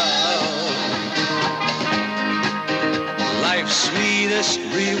 And love, life's sweetest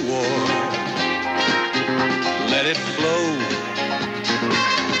reward. Let it flow.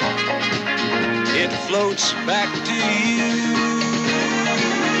 It floats back to you.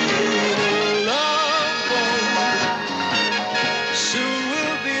 Love boat. Soon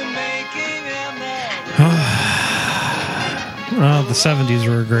we'll be making Oh, the 70s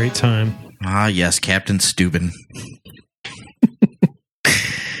were a great time. Ah, yes, Captain Steuben.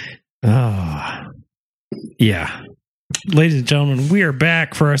 Oh, yeah. Ladies and gentlemen, we are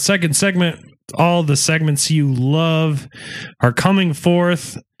back for our second segment. All the segments you love are coming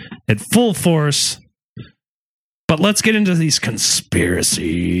forth at full force. But let's get into these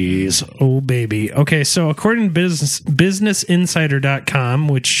conspiracies. Oh, baby. Okay, so according to BusinessInsider.com,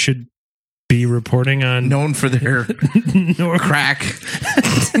 which should be reporting on... Known for their crack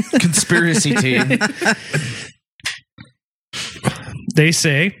conspiracy team. They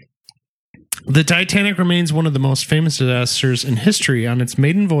say... The Titanic remains one of the most famous disasters in history. On its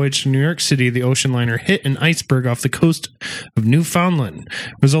maiden voyage to New York City, the ocean liner hit an iceberg off the coast of Newfoundland,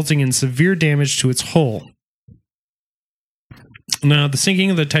 resulting in severe damage to its hull. Now, the sinking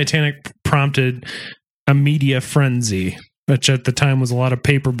of the Titanic prompted a media frenzy, which at the time was a lot of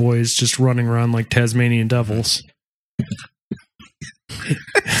paper boys just running around like Tasmanian devils.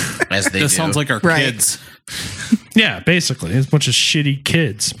 As they This do. sounds like our kids. Yeah, basically. It's a bunch of shitty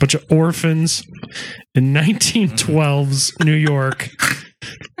kids, a bunch of orphans in 1912's New York,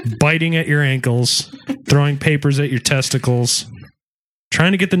 biting at your ankles, throwing papers at your testicles,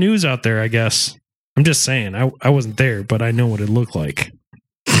 trying to get the news out there, I guess. I'm just saying, I wasn't there, but I know what it looked like.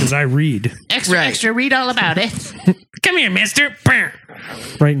 Because I read. Extra, read all about it. Come here, mister.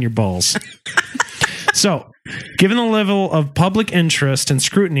 Right in your balls. So, given the level of public interest and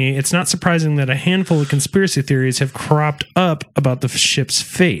scrutiny, it's not surprising that a handful of conspiracy theories have cropped up about the ship's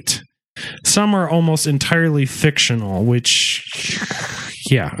fate. Some are almost entirely fictional, which,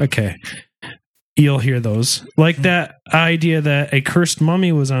 yeah, okay. You'll hear those. Like that idea that a cursed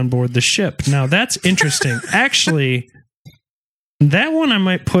mummy was on board the ship. Now, that's interesting. Actually, that one I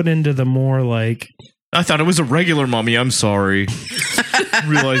might put into the more like... I thought it was a regular mummy. I'm sorry.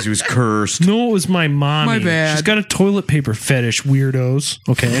 Realized he was cursed. No, it was my mommy. My bad. She's got a toilet paper fetish, weirdos.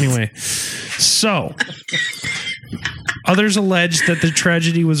 Okay, anyway. So, others allege that the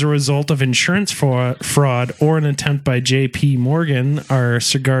tragedy was a result of insurance fraud or an attempt by J.P. Morgan, our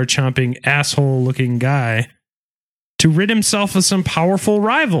cigar-chomping, asshole-looking guy, to rid himself of some powerful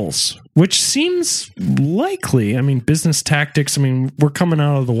rivals, which seems likely. I mean, business tactics, I mean, we're coming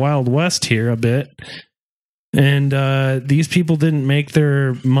out of the Wild West here a bit. And these people didn't make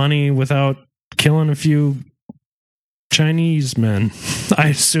their money without killing a few Chinese men, I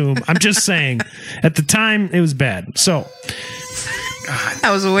assume. I'm just saying. At the time, it was bad. So.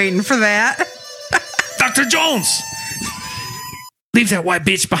 I was waiting for that. Dr. Jones! Leave that white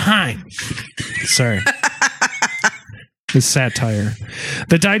bitch behind. Sorry. It's satire.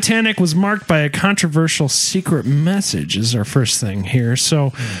 The Titanic was marked by a controversial secret message is our first thing here. So,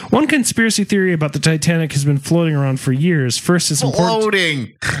 one conspiracy theory about the Titanic has been floating around for years. First, it's important.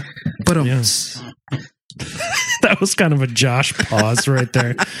 Floating. But that was kind of a Josh pause right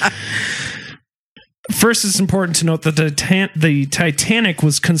there. First, it's important to note that the Titanic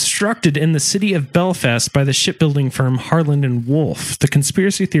was constructed in the city of Belfast by the shipbuilding firm Harland and Wolff. The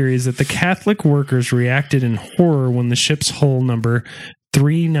conspiracy theory is that the Catholic workers reacted in horror when the ship's hull number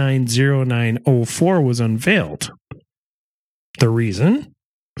 390904 was unveiled. The reason?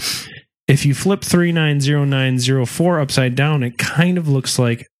 If you flip 390904 upside down, it kind of looks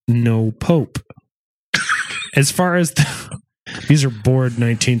like no Pope. As far as these are bored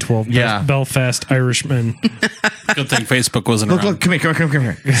 1912 Belfast Irishmen. Good thing Facebook wasn't around. Look, come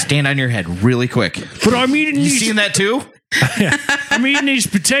here. Stand on your head really quick. But I'm eating You these. seeing that too? I'm eating these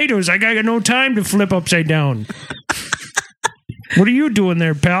potatoes. I got no time to flip upside down. What are you doing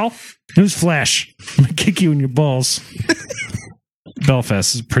there, pal? Newsflash. I'm going to kick you in your balls.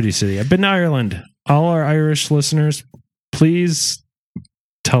 Belfast is a pretty city. I've been to Ireland. All our Irish listeners, please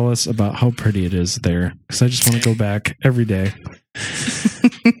tell us about how pretty it is there. Because I just want to go back every day.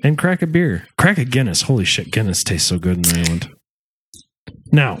 And crack a beer. Crack a Guinness. Holy shit, Guinness tastes so good in Ireland.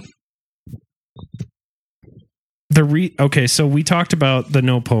 Now, okay, so we talked about the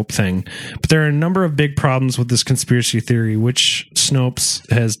no Pope thing, but there are a number of big problems with this conspiracy theory, which Snopes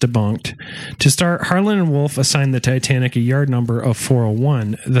has debunked. To start, Harlan and Wolff assigned the Titanic a yard number of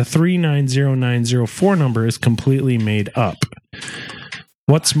 401. The 390904 number is completely made up.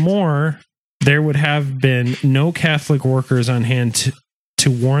 What's more, there would have been no Catholic workers on hand to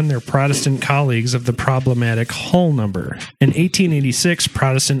warn their Protestant colleagues of the problematic hull number. In 1886,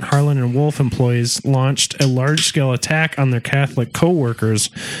 Protestant Harlan and Wolff employees launched a large-scale attack on their Catholic co-workers,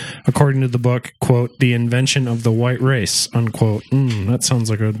 according to the book, quote, The Invention of the White Race, unquote. That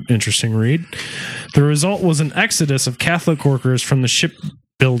sounds like an interesting read. The result was an exodus of Catholic workers from the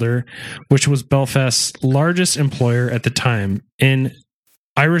shipbuilder, which was Belfast's largest employer at the time. In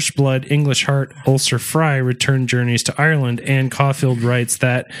Irish Blood, English Heart, Ulster Fry returned journeys to Ireland, and Caulfield writes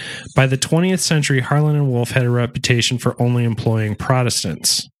that by the 20th century, Harlan and Wolff had a reputation for only employing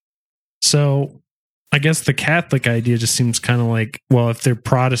Protestants. So I guess the Catholic idea just seems kind of like, well, if they're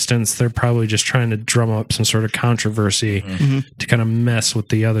Protestants, they're probably just trying to drum up some sort of controversy to kind of mess with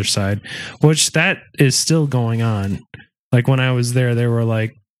the other side, which that is still going on. Like when I was there, they were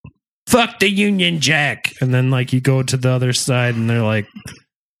like, fuck the Union Jack. And then like you go to the other side and they're like,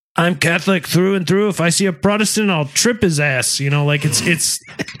 I'm Catholic through and through. If I see a Protestant, I'll trip his ass. You know, like it's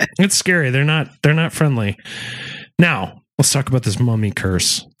scary. They're not friendly. Now, let's talk about this mummy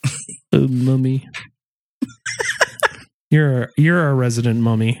curse. Mummy. You're a resident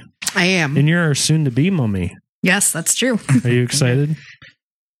mummy. I am. And you're a soon to be mummy. Yes, that's true. Are you excited?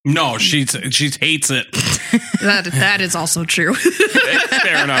 No, she hates it. That is also true.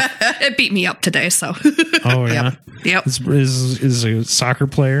 Fair enough. It beat me up today, so. Oh yeah. Yep. Is a soccer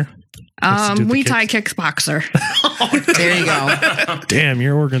player? Muay Thai kickboxer. There you go. Damn,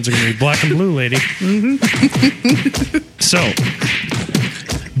 your organs are gonna be black and blue, lady. So,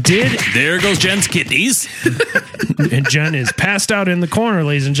 there goes Jen's kidneys. And Jen is passed out in the corner,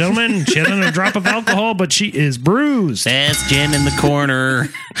 ladies and gentlemen. She hasn't a drop of alcohol, but she is bruised. That's Jen in the corner.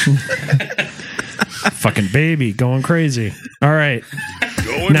 Fucking baby, going crazy. All right.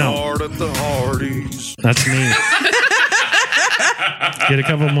 Going hard at the Hardee's. That's me. Get a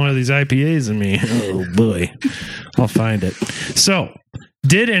couple more of these IPAs in me. Oh, boy. I'll find it. So,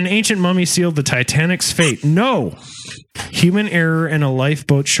 did an ancient mummy seal the Titanic's fate? No. Human error and a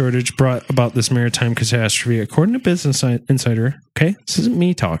lifeboat shortage brought about this maritime catastrophe, according to Business Insider. Okay, this isn't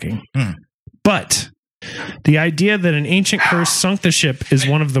me talking. But the idea that an ancient curse sunk the ship is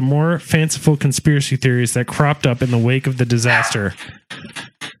one of the more fanciful conspiracy theories that cropped up in the wake of the disaster.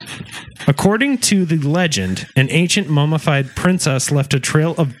 According to the legend, an ancient mummified princess left a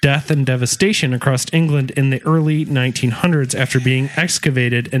trail of death and devastation across England in the early 1900s after being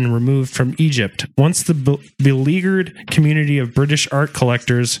excavated and removed from Egypt. Once the beleaguered community of British art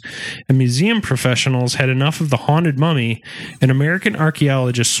collectors and museum professionals had enough of the haunted mummy, an American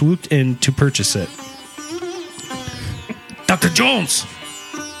archaeologist swooped in to purchase it. Dr. Jones!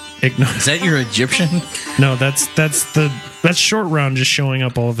 Is that your Egyptian? No, that's Short Round just showing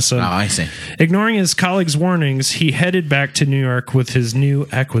up all of a sudden. Oh, I see. Ignoring his colleagues' warnings, he headed back to New York with his new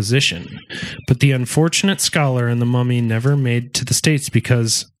acquisition. But the unfortunate scholar and the mummy never made to the States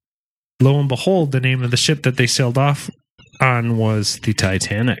because, lo and behold, the name of the ship that they sailed off on was the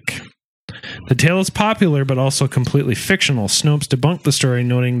Titanic. The tale is popular, but also completely fictional. Snopes debunked the story,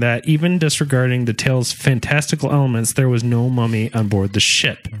 noting that even disregarding the tale's fantastical elements, there was no mummy on board the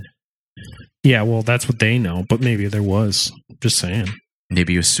ship. Yeah, well, that's what they know, but maybe there was. Just saying.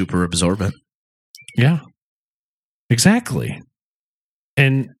 Maybe he was super absorbent. Yeah. Exactly.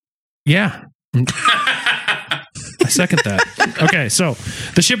 And, yeah. I second that. Okay, so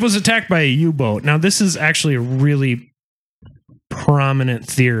the ship was attacked by a U-boat. Now, this is actually a really prominent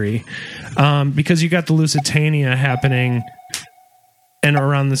theory because you got the Lusitania happening and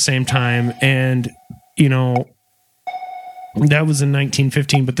around the same time, and, you know, that was in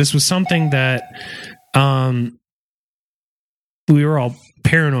 1915, but this was something that we were all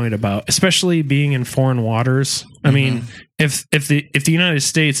paranoid about, especially being in foreign waters. I mean, if the United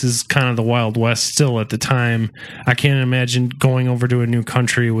States is kind of the Wild West still at the time, I can't imagine going over to a new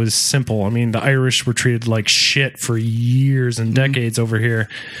country was simple. I mean, the Irish were treated like shit for years and decades over here,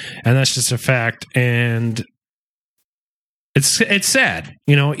 and that's just a fact. And it's sad,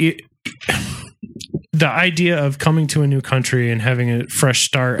 you know. the idea of coming to a new country and having a fresh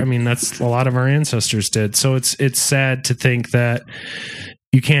start, I mean, that's a lot of our ancestors did. So it's sad to think that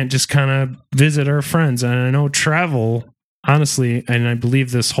you can't just kind of visit our friends. And I know travel, honestly, and I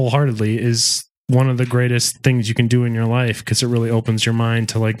believe this wholeheartedly, is one of the greatest things you can do in your life because it really opens your mind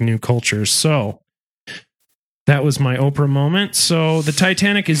to like new cultures. So that was my Oprah moment. So the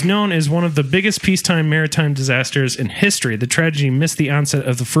Titanic is known as one of the biggest peacetime maritime disasters in history. The tragedy missed the onset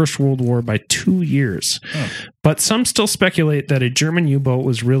of the First World War by 2 years. But some still speculate that a German U-boat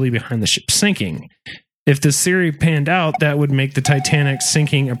was really behind the ship sinking. If this theory panned out, that would make the Titanic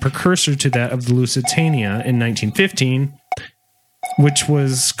sinking a precursor to that of the Lusitania in 1915, which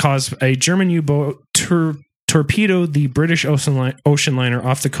was caused a German U-boat torpedoed the British ocean liner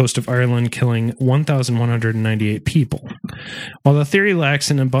off the coast of Ireland, killing 1,198 people. While the theory lacks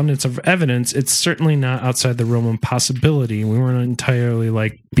an abundance of evidence, it's certainly not outside the realm of possibility. We weren't entirely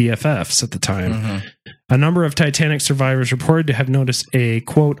like BFFs at the time. A number of Titanic survivors reported to have noticed a,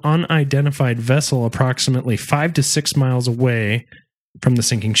 quote, unidentified vessel approximately 5 to 6 miles away from the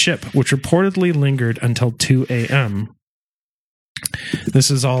sinking ship, which reportedly lingered until 2 a.m.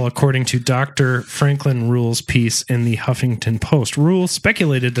 This is all according to Dr. Franklin Rule's piece in the Huffington Post. Rule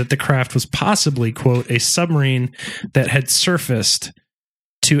speculated that the craft was possibly, quote, a submarine that had surfaced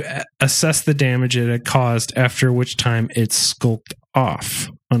to assess the damage it had caused, after which time it skulked off,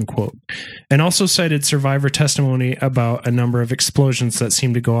 unquote. And also cited survivor testimony about a number of explosions that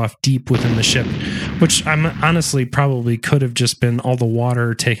seemed to go off deep within the ship, which I'm honestly probably could have just been all the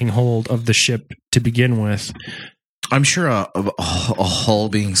water taking hold of the ship to begin with. I'm sure a hull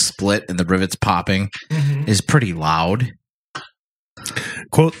being split and the rivets popping is pretty loud.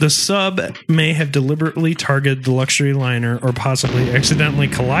 Quote, the sub may have deliberately targeted the luxury liner or possibly accidentally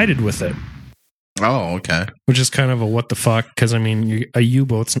collided with it. Oh, okay. Which is kind of a what the fuck, because, I mean, a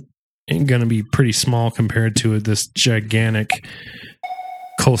U-boat's going to be pretty small compared to this gigantic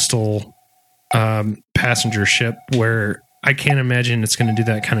coastal passenger ship where I can't imagine it's going to do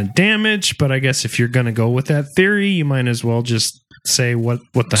that kind of damage, but I guess if you're going to go with that theory, you might as well just say what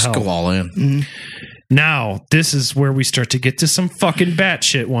the just hell. Go all in. Now, this is where we start to get to some fucking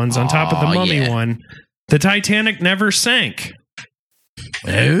batshit ones on top of the Mummy one. The Titanic never sank.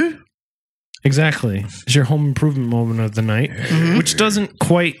 Exactly. It's your home improvement moment of the night, which doesn't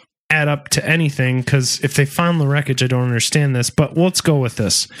quite add up to anything, because if they found the wreckage, I don't understand this, but let's go with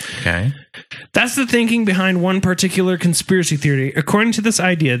this. Okay. That's the thinking behind one particular conspiracy theory. According to this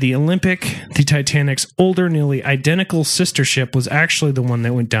idea, the Olympic, the Titanic's older, nearly identical sister ship, was actually the one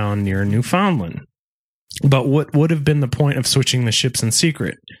that went down near Newfoundland. But what would have been the point of switching the ships in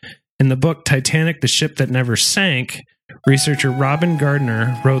secret? In the book Titanic, the Ship That Never Sank, researcher Robin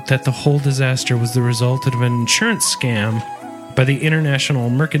Gardner wrote that the whole disaster was the result of an insurance scam by the International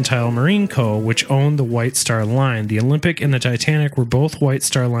Mercantile Marine Co., which owned the White Star Line. The Olympic and the Titanic were both White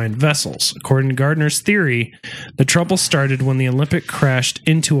Star Line vessels. According to Gardner's theory, the trouble started when the Olympic crashed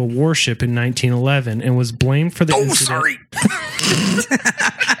into a warship in 1911 and was blamed for the incident.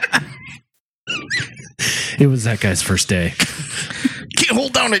 It was that guy's first day. Can't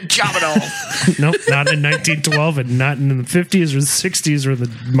hold down a job at all. Nope, not in 1912 and not in the 50s or the 60s or the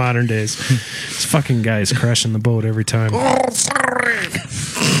modern days. This fucking guy is crashing the boat every time. Oh, sorry.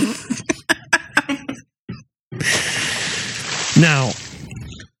 Now,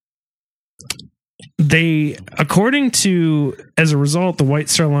 according to, as a result, the White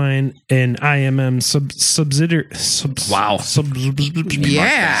Star Line and IMM subsidiary.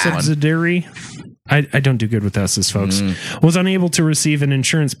 I don't do good with S's, folks. Was unable to receive an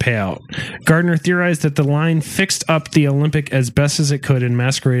insurance payout. Gardner theorized that the line fixed up the Olympic as best as it could and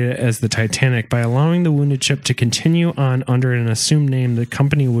masqueraded it as the Titanic. By allowing the wounded ship to continue on under an assumed name, the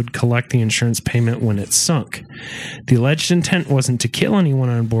company would collect the insurance payment when it sunk. The alleged intent wasn't to kill anyone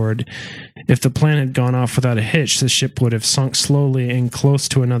on board. If the plan had gone off without a hitch, the ship would have sunk slowly and close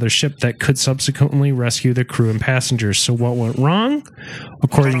to another ship that could subsequently rescue the crew and passengers. So what went wrong?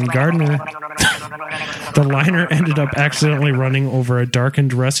 According to Gardner, the liner ended up accidentally running over a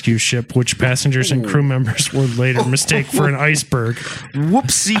darkened rescue ship, which passengers and crew members would later mistake for an iceberg.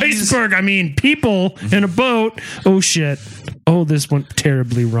 Whoopsies. Iceberg, I mean people in a boat. Oh, shit. Oh, this went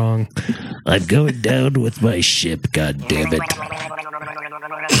terribly wrong. I'm going down with my ship, goddammit.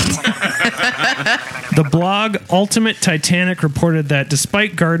 The blog Ultimate Titanic reported that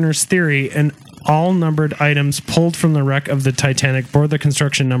despite Gardner's theory, an all numbered items pulled from the wreck of the Titanic bore the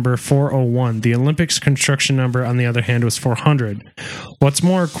construction number 401. The Olympic's construction number, on the other hand, was 400. What's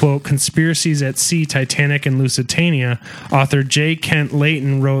more, quote, Conspiracies at Sea, Titanic and Lusitania, author J. Kent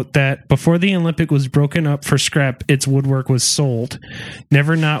Layton wrote that before the Olympic was broken up for scrap, its woodwork was sold.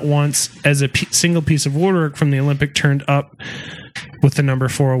 Never, not once, as a single piece of woodwork from the Olympic turned up with the number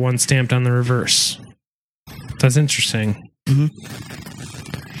 401 stamped on the reverse. That's interesting. Mm-hmm.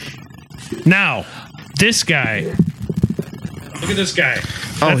 Now, this guy. Look at this guy.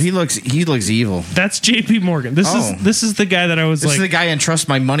 He looks evil. That's JP Morgan. This is the guy that I was This is the guy I entrust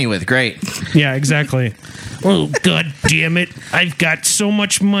my money with. Great. Yeah, exactly. Oh, God damn it. I've got so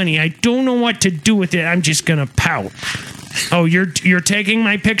much money. I don't know what to do with it. I'm just going to pout. Oh, you're taking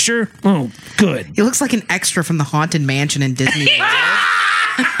my picture? Oh, good. He looks like an extra from the Haunted Mansion in Disney World.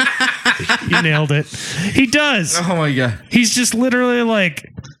 You nailed it. He does. Oh, my God. He's just literally like,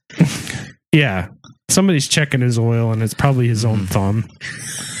 yeah, somebody's checking his oil and it's probably his own thumb.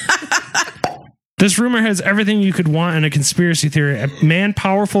 This rumor has everything you could want in a conspiracy theory. A man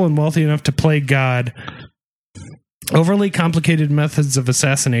powerful and wealthy enough to play God. Overly complicated methods of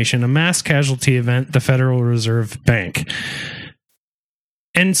assassination, a mass casualty event, the Federal Reserve Bank.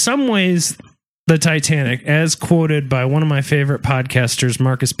 In some ways, the Titanic, as quoted by one of my favorite podcasters,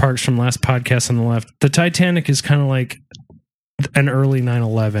 Marcus Parks from Last Podcast on the Left, the Titanic is kind of like an early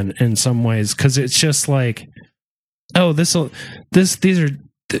 9/11 in some ways, because it's just like, oh, these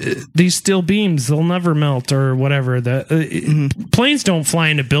steel beams, they'll never melt or whatever. Planes don't fly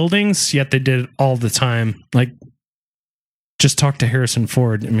into buildings, yet they did it all the time. Like, just talk to Harrison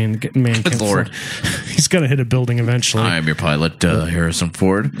Ford. I mean, the man can't Lord. He's going to hit a building eventually. I am your pilot, Harrison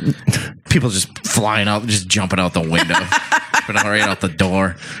Ford. People just flying out, just jumping out the window. Jumping right out the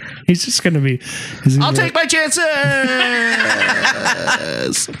door. He's just going to be... I'll take my chances!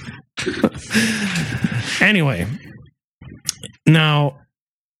 Anyway. Now,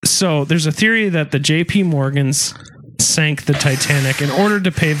 so there's a theory that the JP Morgans sank the Titanic in order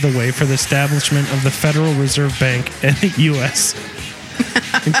to pave the way for the establishment of the Federal Reserve Bank in the U.S.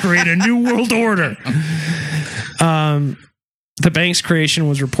 and create a new world order. The bank's creation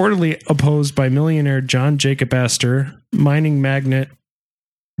was reportedly opposed by millionaire John Jacob Astor, mining magnate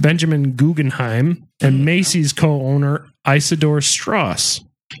Benjamin Guggenheim, and Macy's co-owner Isidore Strauss.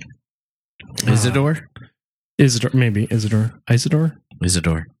 Isidore? Maybe Isidore. Isidore.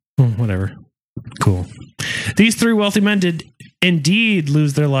 Oh, whatever. Cool. These three wealthy men did indeed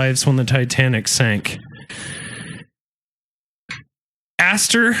lose their lives when the Titanic sank.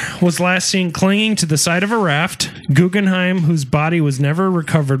 Astor was last seen clinging to the side of a raft. Guggenheim, whose body was never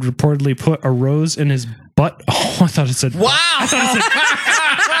recovered, reportedly put a rose in his butt. Oh, I thought it said... Wow!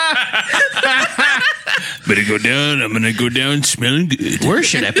 Better go down. I'm going to go down smelling good. Where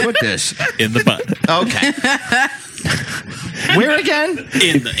should I put this? In the butt. Okay. Where again?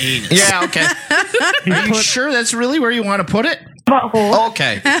 In the anus. Yeah, okay. Are you sure that's really where you want to put it? Butthole.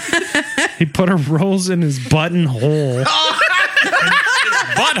 Okay. He put a rose in his buttonhole.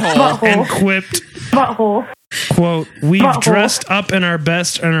 Butthole. And quipped, Butthole. quote, "We've Butthole. dressed up in our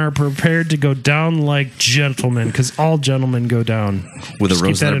best and are prepared to go down like gentlemen," because all gentlemen go down. With Just a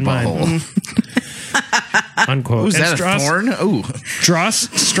rose keep that in their in mind. Unquote. Is And that a thorn? Ooh.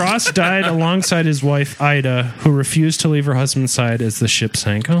 Strauss died alongside his wife Ida, who refused to leave her husband's side as the ship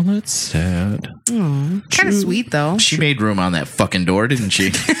sank. Oh, that's sad. Kind of sweet, though. She made room on that fucking door, didn't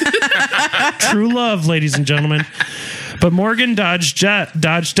she? True love, ladies and gentlemen. But Morgan dodged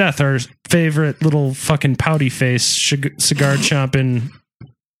death, our favorite little fucking pouty face, cigar chomping,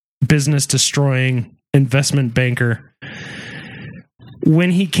 business destroying investment banker.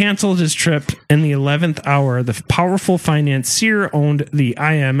 When he canceled his trip in the 11th hour, the powerful financier owned the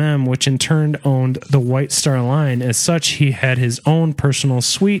IMM, which in turn owned the White Star Line. As such, he had his own personal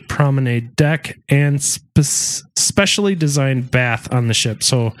suite, promenade deck, and specially designed bath on the ship.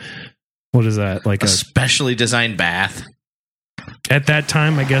 So, what is that? Like a specially designed bath? At that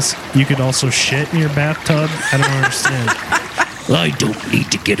time, I guess you could also shit in your bathtub. I don't understand. I don't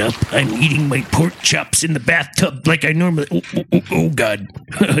need to get up. I'm eating my pork chops in the bathtub like I normally... Oh, God.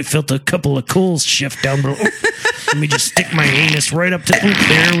 I felt a couple of coals shift down below. Let me just stick my anus right up to...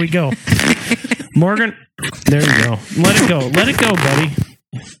 there we go. Morgan, there you go. Let it go. Let it go, buddy.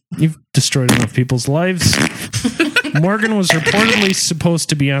 You've destroyed enough people's lives. Morgan was reportedly supposed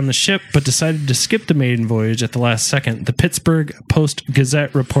to be on the ship, but decided to skip the maiden voyage at the last second. The Pittsburgh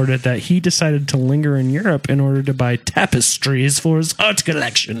Post-Gazette reported that he decided to linger in Europe in order to buy tapestries for his art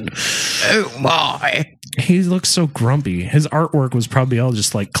collection. Oh, my. He looks so grumpy. His artwork was probably all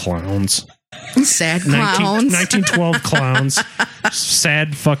just like clowns. Sad clowns. 1912 clowns.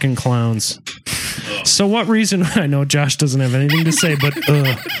 Sad fucking clowns. So what reason, I know Josh doesn't have anything to say, but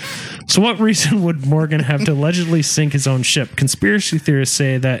so what reason would Morgan have to allegedly sink his own ship? Conspiracy theorists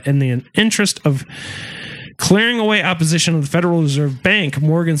say that in the interest of clearing away opposition of the Federal Reserve Bank,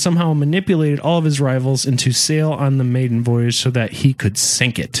 Morgan somehow manipulated all of his rivals into sail on the maiden voyage so that he could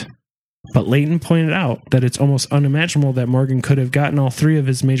sink it. But Leighton pointed out that it's almost unimaginable that Morgan could have gotten all three of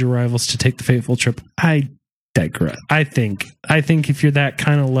his major rivals to take the fateful trip. I digress. I think if you're that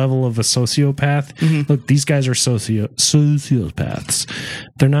kind of level of a sociopath, look, these guys are sociopaths.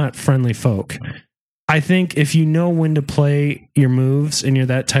 They're not friendly folk. I think if you know when to play your moves and you're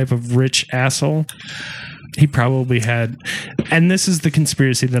that type of rich asshole, he probably had, and this is the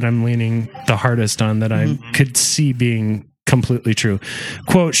conspiracy that I'm leaning the hardest on, that I could see being completely true.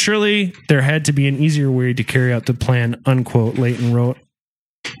 Quote, surely there had to be an easier way to carry out the plan, unquote, Leighton wrote.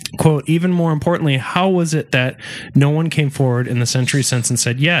 Quote, even more importantly, how was it that no one came forward in the century since and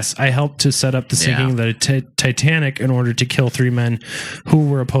said, yes, I helped to set up the sinking of the Titanic in order to kill three men who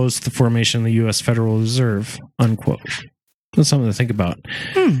were opposed to the formation of the U.S. Federal Reserve, unquote. That's something to think about.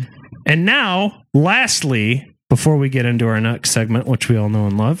 And now, lastly, before we get into our next segment, which we all know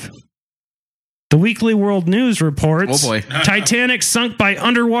and love, the Weekly World News reports, Titanic sunk by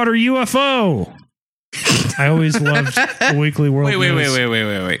underwater UFO. I always loved the Weekly World News.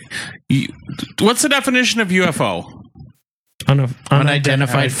 Wait. What's the definition of UFO?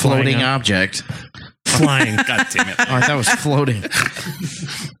 Unidentified floating object. Flying. God damn it. Oh, I thought it was floating.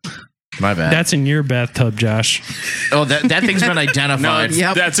 My bad. That's in your bathtub, Josh. Oh, that thing's been identified.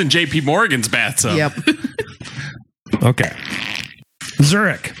 No, that's in JP Morgan's bathtub. Yep. Okay.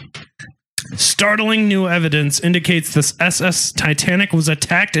 Zurich. Startling new evidence indicates this SS Titanic was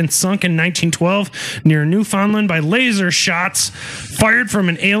attacked and sunk in 1912 near Newfoundland by laser shots fired from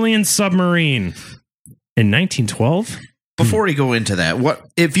an alien submarine. In 1912? Before we go into that, what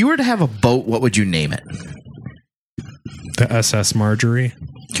if you were to have a boat, what would you name it? The SS Marjorie.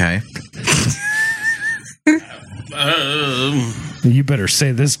 Okay. You better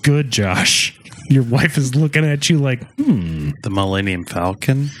say this good, Josh. Your wife is looking at you like, The Millennium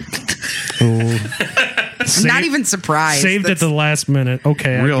Falcon? Oh. I'm not even surprised. Saved at the last minute.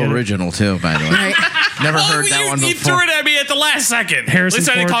 Okay. Real original, too, by the way. Right. Never heard that one before. You threw it at me at the last second. Harrison At least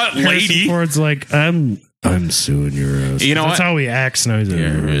I didn't call it lady. Harrison Ford's like, I'm suing your ass. You know That's what? how he acts now. He's like,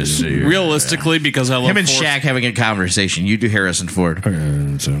 Realistically, because I love him and Shaq having a conversation. You do Harrison Ford.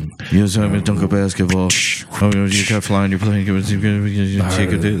 You don't go basketball. Oh, you got flying your plane.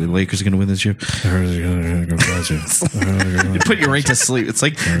 The Lakers are going to win this year. You put you right to sleep. It's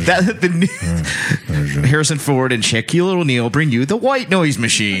like that. Harrison Ford and Shaquille O'Neal bring you the white noise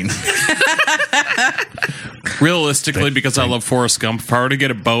machine. Realistically, because I love Forrest Gump, if I were to get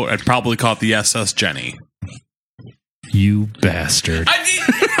a boat, I'd probably call it the SS Jenny. You bastard.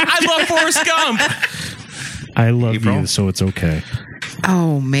 I love Forrest Gump. I love you, so it's okay.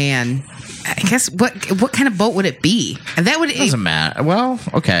 Oh, man. I guess what kind of boat would it be? And that would doesn't matter. Well,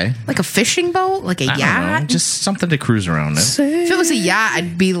 okay, like a fishing boat, like a yacht, just something to cruise around in. If it was a yacht,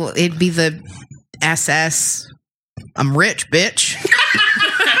 it'd be the SS. I'm rich, bitch.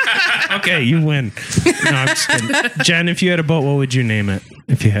 Okay, you win. No, I'm just kidding. Jen, if you had a boat, what would you name it?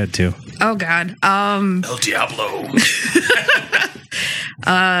 If you had to. Oh God. El Diablo.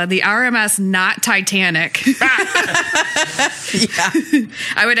 The RMS not Titanic. Yeah.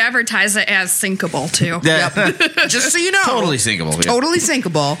 I would advertise it as sinkable too. Yeah. Yep. Just so you know. Totally sinkable. Yeah. Totally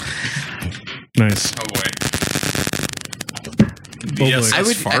sinkable. Nice. Oh boy. Yes, I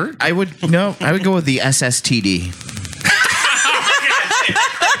would go with the SSTD.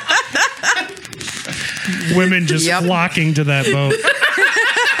 Women just flocking to that boat.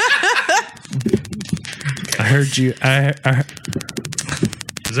 I heard you.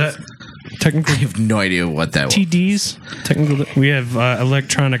 Is that technically? I have no idea what that was. TDs? Technically, we have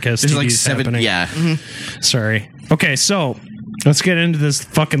electronic as There's TDs like 7. happening. Yeah. Mm-hmm. Sorry. Okay, so let's get into this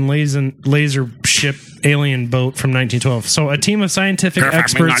fucking laser ship alien boat from 1912. So a team of scientific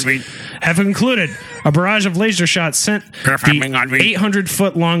experts have concluded a barrage of laser shots sent the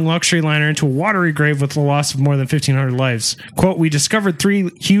 800-foot long luxury liner into a watery grave with the loss of more than 1,500 lives. Quote, we discovered 3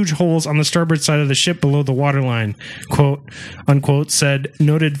 huge holes on the starboard side of the ship below the waterline, quote, unquote, said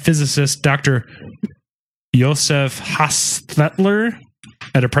noted physicist Dr. Josef Hostetler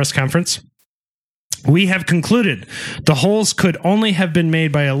at a press conference. We have concluded the holes could only have been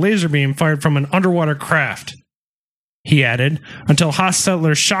made by a laser beam fired from an underwater craft. He added, until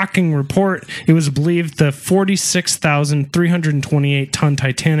Hostetler's shocking report, it was believed the 46,328-ton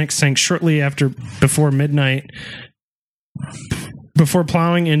Titanic sank shortly before midnight before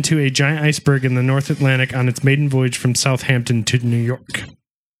plowing into a giant iceberg in the North Atlantic on its maiden voyage from Southampton to New York.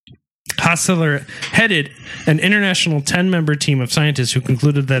 Hostetler headed an international 10-member team of scientists who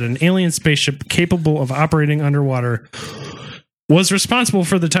concluded that an alien spaceship capable of operating underwater was responsible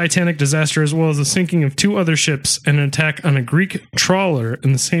for the Titanic disaster, as well as the sinking of 2 other ships and an attack on a Greek trawler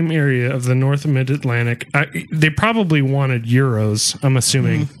in the same area of the North Mid-Atlantic. They probably wanted euros, I'm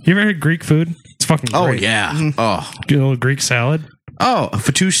assuming. You ever had Greek food? It's fucking great. Oh, yeah. Oh. Do a little Greek salad. Oh, a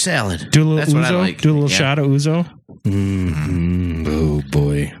fattouche salad. Do a little That's ouzo. what I like. Do a little shot of ouzo. Oh,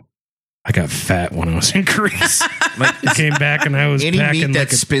 boy. I got fat when I was in Greece. I came back and I was any packing meat that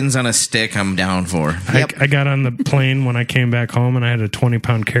like spins on a stick, I'm down for. I got on the plane when I came back home and I had a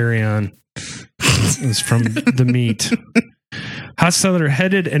 20-pound carry-on. It was from the meat. Hostetler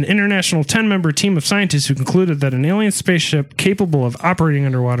headed an international 10-member team of scientists who concluded that an alien spaceship capable of operating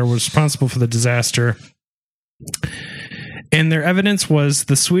underwater was responsible for the disaster. And their evidence was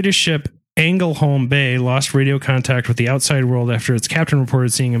the Swedish ship Ängelholm Bay lost radio contact with the outside world after its captain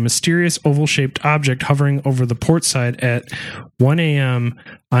reported seeing a mysterious oval-shaped object hovering over the port side at 1 a.m.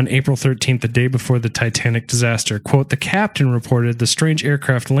 on April 13th, the day before the Titanic disaster. Quote, the captain reported the strange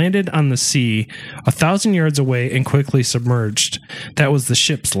aircraft landed on the sea 1,000 yards away and quickly submerged. That was the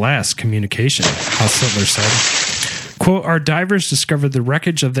ship's last communication, Hostetler said. Quote, our divers discovered the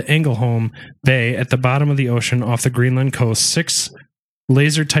wreckage of the Ängelholm Bay at the bottom of the ocean off the Greenland coast. 6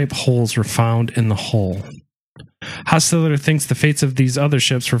 laser-type holes were found in the hull. Hostetler thinks the fates of these other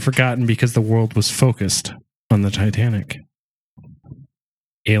ships were forgotten because the world was focused on the Titanic.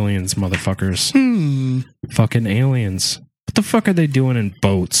 Aliens, motherfuckers. Fucking aliens. What the fuck are they doing in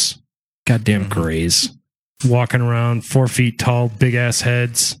boats? Goddamn grays. Walking around 4 feet tall, big-ass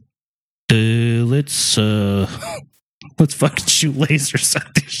heads. Let's fucking shoot lasers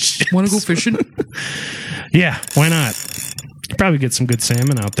at these ships. Want to go fishing? Yeah, why not? Probably get some good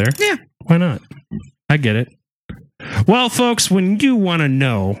salmon out there. Yeah. Why not? I get it. Well, folks, when you want to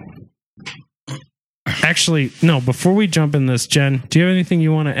know... Actually, no, before we jump in this, Jen, do you have anything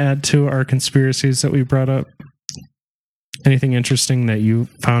you want to add to our conspiracies that we brought up? Anything interesting that you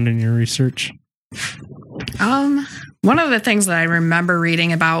found in your research? One of the things that I remember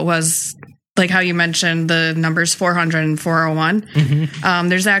reading about was like how you mentioned the numbers 400 and 401. Mm-hmm.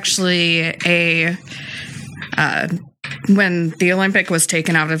 There's actually a when the Olympic was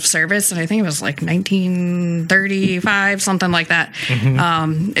taken out of service, and I think it was like 1935, something like that.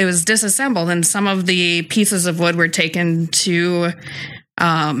 Mm-hmm. It was disassembled, and some of the pieces of wood were taken to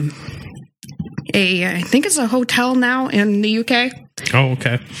I think it's a hotel now in the UK. Oh,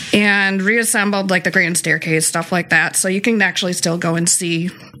 okay. And reassembled like the Grand Staircase, stuff like that. So you can actually still go and see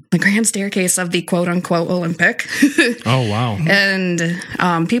the Grand Staircase of the quote-unquote Olympic. Oh, wow. And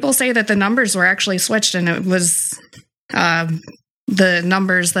people say that the numbers were actually switched, and it was the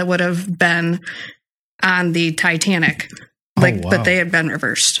numbers that would have been on the Titanic. Like, wow. but they had been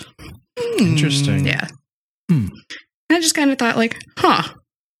reversed. Interesting. Yeah. I just kind of thought, like, I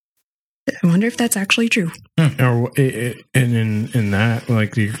wonder if that's actually true. Or and in that,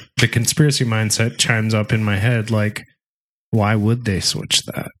 like the conspiracy mindset chimes up in my head, like, why would they switch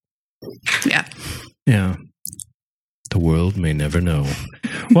that? Yeah. Yeah. The world may never know.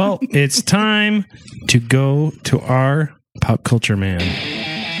 Well, it's time to go to our pop culture man.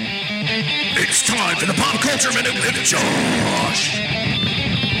 It's time for the Pop Culture Minute with Josh.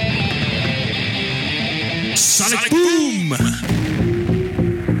 Sonic Boom!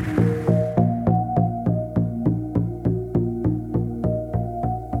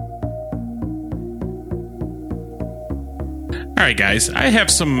 All right, guys, I have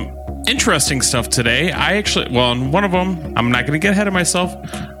some interesting stuff today. And one of them, I'm not going to get ahead of myself,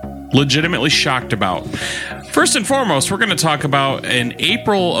 legitimately shocked about. First and foremost, we're going to talk about in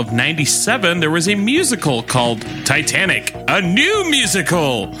April of 97, there was a musical called Titanic, a new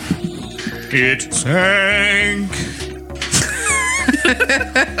musical. It sank.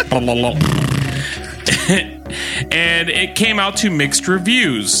 And it came out to mixed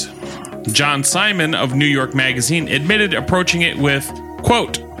reviews. John Simon of New York Magazine admitted approaching it with,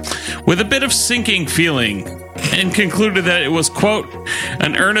 quote, with a bit of sinking feeling, and concluded that it was, quote,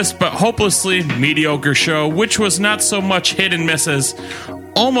 an earnest but hopelessly mediocre show, which was not so much hit and miss as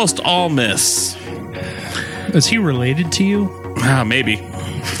almost all miss. Is he related to you? Maybe.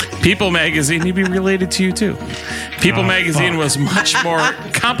 People Magazine, he'd be related to you too. People Magazine was much more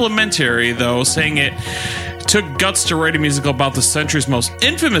complimentary, though, saying it took guts to write a musical about the century's most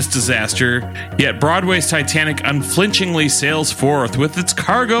infamous disaster, yet Broadway's Titanic unflinchingly sails forth with its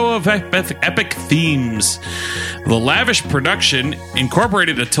cargo of epic themes. The lavish production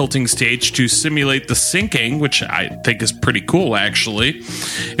incorporated a tilting stage to simulate the sinking, which I think is pretty cool, actually.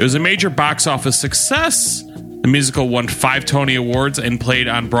 It was a major box office success. The musical won 5 Tony Awards and played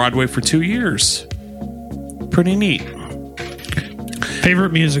on Broadway for 2 years. Pretty neat.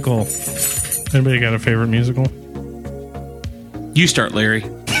 Favorite musical? Anybody got a favorite musical? You start, Larry.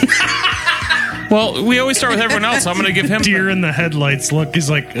 Well, we always start with everyone else. So I'm going to give him deer in the headlights look. He's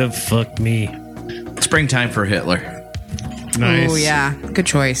like, fuck me. Springtime for Hitler. Nice. Oh, yeah. Good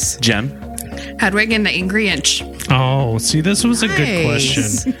choice. Jen? Hedwig and the Angry Inch. Oh, see, this was a good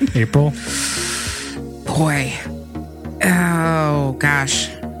Nice. question. April? Boy. Oh, gosh.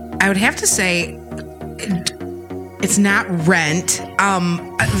 I would have to say it's not Rent.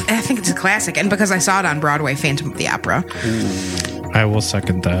 I think it's a classic. And because I saw it on Broadway, Phantom of the Opera. I will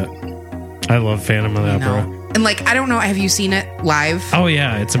second that. I love Phantom of the Opera. And like, I don't know, have you seen it live? Oh,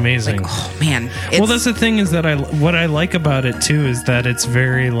 yeah, it's amazing. Oh, man. Well, that's the thing is that what I like about it, too, is that it's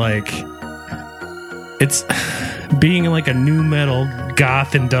very, like... It's being like a new metal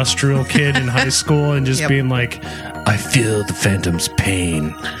goth industrial kid in high school and just being like, I feel the Phantom's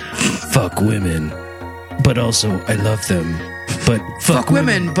pain. Fuck women. But also, I love them. But fuck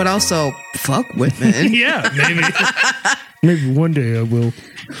women, but also fuck women. Yeah, maybe. Maybe one day I will.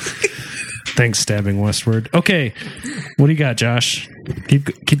 Thanks, Stabbing Westward. Okay, what do you got, Josh?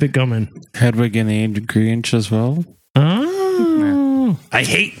 Keep it going. Hedwig and the Angry Inch as well. Oh, I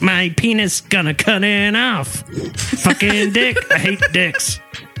hate my penis. Gonna cut it off. Fucking dick. I hate dicks.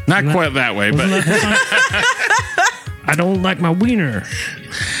 Not quite that way, but I don't like my wiener.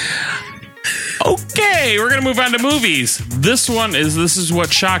 Okay, we're gonna move on to movies. This is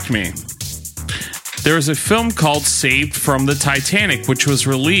what shocked me. There was a film called Saved from the Titanic, which was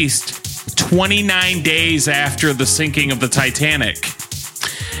released 29 days after the sinking of the Titanic.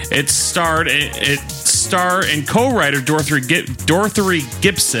 It starred and co-writer Dorothy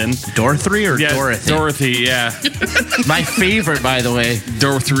Gibson. Dorothy or Yeah, Dorothy? Dorothy, yeah. My favorite, by the way.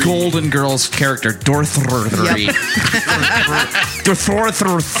 Dorothy. Golden Girls character, Dorothy.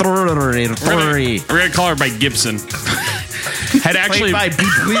 We're gonna call her by Gibson. Had actually played by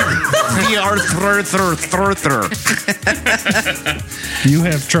You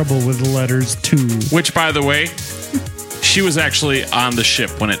have trouble with the letters too. Which, by the way, she was actually on the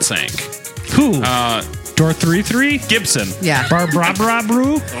ship when it sank. Who? Dorothy Gibson. Yeah. Barbara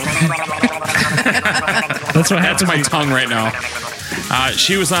Bru. That's what That's my tongue right now.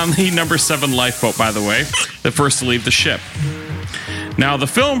 She was on the number 7 lifeboat, by the way, the first to leave the ship. Now, the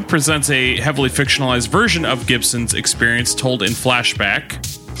film presents a heavily fictionalized version of Gibson's experience told in flashback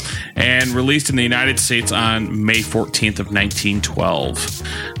and released in the United States on May 14th of 1912.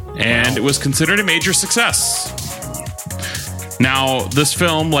 And it was considered a major success. Now, this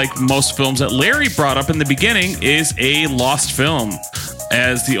film, like most films that Larry brought up in the beginning, is a lost film,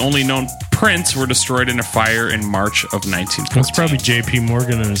 as the only known prints were destroyed in a fire in March of 1914. That's probably J.P.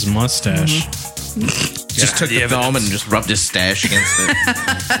 Morgan and his mustache. Just took the film and just rubbed his stash against it,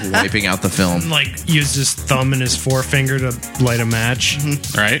 wiping out the film. Like, used his thumb and his forefinger to light a match.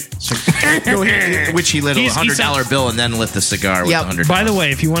 Right? Which he lit a $100 bill and then lit the cigar with $100. By the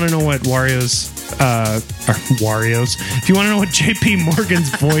way, if you want to know what if you want to know what J.P. Morgan's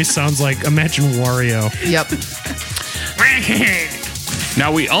voice sounds like, imagine Wario. Yep.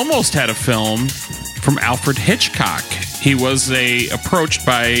 Now, we almost had a film from Alfred Hitchcock. He was approached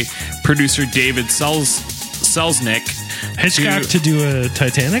by producer David Selznick. Hitchcock to do a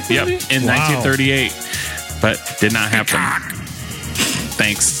Titanic movie? Yep, in 1938. But did not happen.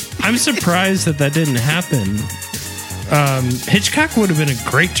 Thanks. I'm surprised that didn't happen. Hitchcock would have been a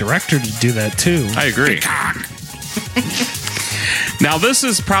great director to do that too. I agree. Now, this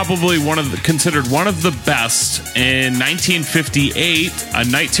is probably considered one of the best. In 1958, A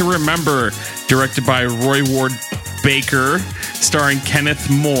Night to Remember, directed by Roy Ward Baker, starring Kenneth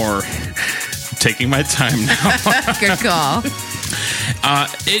Moore. I'm taking my time now. Good call.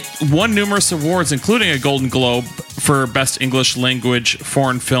 It won numerous awards, including a Golden Globe for Best English Language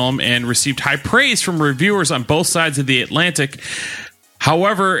Foreign Film, and received high praise from reviewers on both sides of the Atlantic.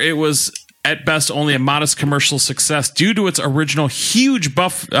 However, it was at best only a modest commercial success due to its original huge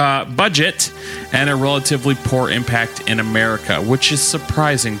budget and a relatively poor impact in America, which is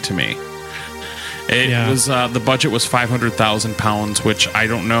surprising to me. It was the budget was £500,000, which I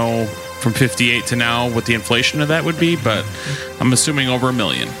don't know from 58 to now what the inflation of that would be, but I'm assuming over $1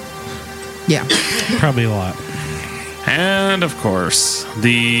 million. Yeah, probably a lot. And of course,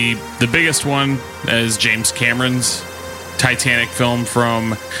 the biggest one is James Cameron's Titanic film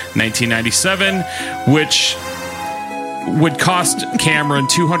from 1997, which would cost Cameron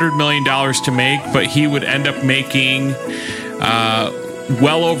 $200 million to make, but he would end up making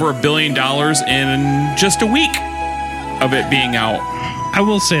well over $1 billion in just a week of it being out. I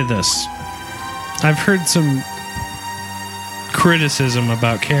will say this. I've heard some criticism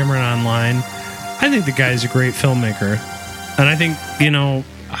about Cameron online. I think the guy's a great filmmaker. And I think,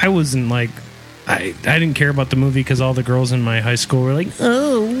 I wasn't like, I didn't care about the movie because all the girls in my high school were like,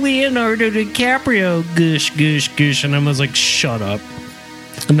 oh, Leonardo DiCaprio, gush, gush, gush. And I was like, shut up.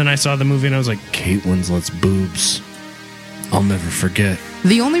 And then I saw the movie and I was like, Kate Winslet's boobs. I'll never forget.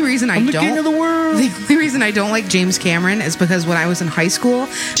 The only reason I'm the king of the world. The only reason I don't like James Cameron is because when I was in high school,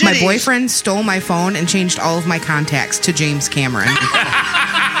 my boyfriend stole my phone and changed all of my contacts to James Cameron.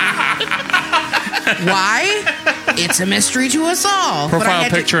 Why? It's a mystery to us all. Profile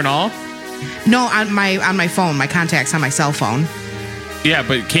picture and all? No, on my phone, my contacts on my cell phone. Yeah,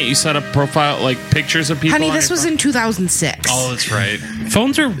 but can't you set up profile, like pictures of people? Honey, this was in 2006. Oh, that's right.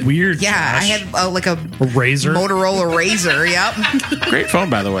 Phones are weird. Yeah, Josh. I had like a Razor. Motorola Razor, yep. Great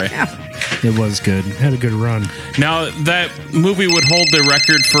phone, by the way. Yeah. It was good. Had a good run. Now, that movie would hold the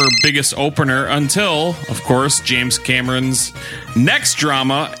record for biggest opener until, of course, James Cameron's next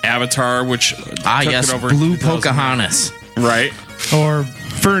drama, Avatar, which took it over Blue Pocahontas. Right. Or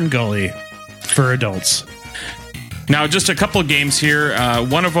Fern Gully for adults. Now, just a couple of games here.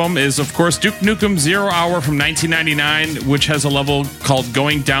 One of them is, of course, Duke Nukem 0 Hour from 1999, which has a level called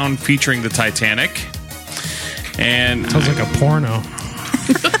Going Down featuring the Titanic. And sounds like a porno.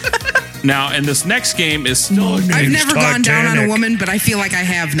 Now, and this next game is still... I've never gone down on a woman, but I feel like I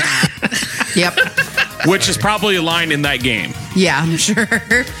have now. Yep. Which is probably a line in that game. Yeah, I'm sure.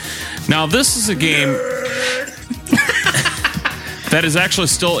 Now, this is a game that is actually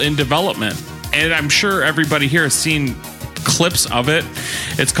still in development. And I'm sure everybody here has seen clips of it.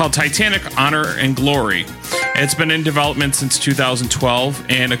 It's called Titanic Honor and Glory. It's been in development since 2012,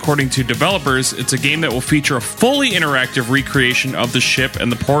 and according to developers, it's a game that will feature a fully interactive recreation of the ship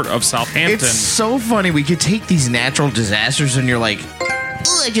and the port of Southampton. It's so funny. We could take these natural disasters and you're like,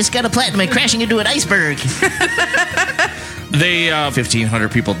 oh, I just got a platinum by crashing into an iceberg. They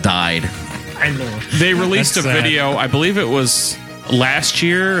 1,500 people died. I know. They released a video, I believe it was last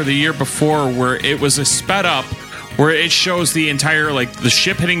year or the year before, where it was a sped up, where it shows the entire, like, the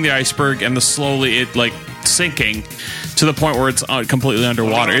ship hitting the iceberg and the slowly it, like, sinking to the point where it's completely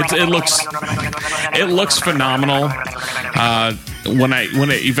underwater. It looks phenomenal. When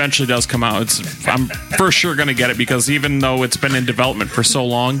it eventually does come out, I'm for sure going to get it, because even though it's been in development for so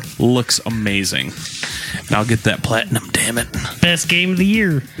long, looks amazing. And I'll get that platinum, damn it. Best game of the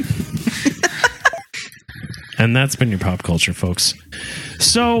year. And that's been your pop culture, folks.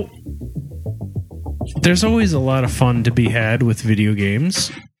 So there's always a lot of fun to be had with video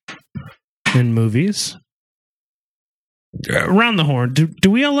games and movies. Around the horn,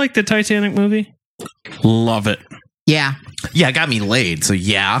 do we all like the Titanic movie? Love it. Yeah. Yeah, it got me laid, so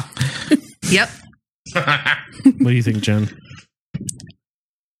yeah. Yep. What do you think, Jen?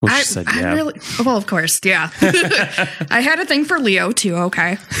 I really, well, of course, yeah. I had a thing for Leo too.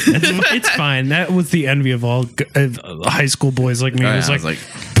 Okay, it's fine. That was the envy of all high school boys like me. It was like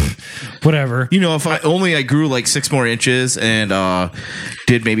whatever. You know, if I grew like 6 more inches and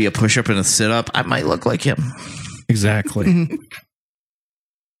did maybe a push up and a sit up, I might look like him. Exactly.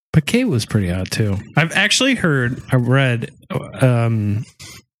 But Kate was pretty hot too. I've actually I read a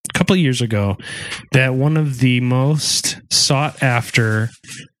couple of years ago that one of the most sought after,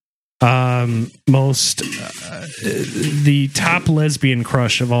 the top lesbian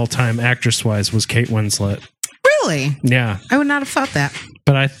crush of all time, actress wise, was Kate Winslet. Really? Yeah. I would not have thought that.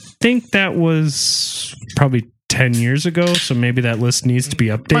 But I think that was probably 10 years ago, so maybe that list needs to be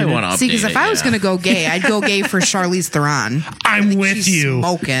updated. See, because if I was going to go gay, I'd go gay for Charlize Theron. I'm with you.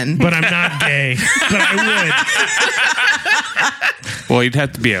 Smoking. But I'm not gay. But I would. Well, you'd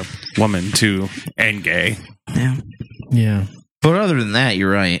have to be a woman too, and gay. Yeah. Yeah. But other than that,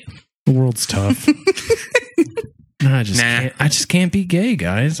 you're right. The world's tough. I just can't be gay,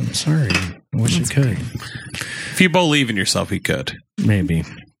 guys. I'm sorry. I wish I could. If you believe in yourself, you could. Maybe.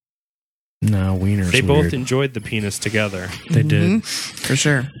 No, wieners. They both weird. enjoyed the penis together. They did. For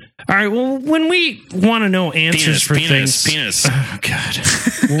sure. All right. Well, when we want to know answers for things. Penis. Oh, God.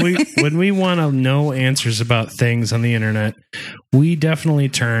 when we want to know answers about things on the internet, we definitely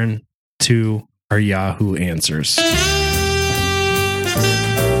turn to our Yahoo Answers.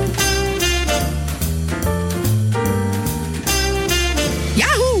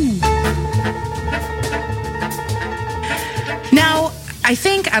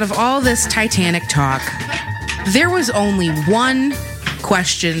 out of all this Titanic talk, there was only one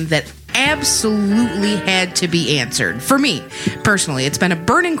question that absolutely had to be answered. For me, personally, it's been a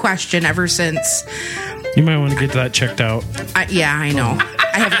burning question ever since. You might want to get that checked out. Yeah, I know.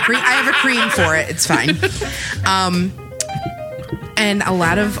 I have a cream for it. It's fine. And a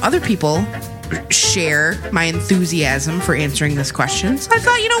lot of other people share my enthusiasm for answering this question. So I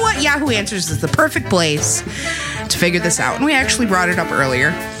thought, you know what? Yahoo Answers is the perfect place to figure this out. And we actually brought it up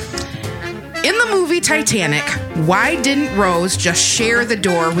earlier. In the movie Titanic, why didn't Rose just share the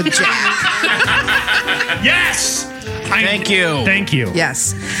door with Jack? Yes! Thank you. Thank you.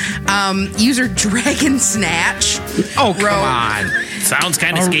 Yes. User Dragon Snatch. Oh, come on. Sounds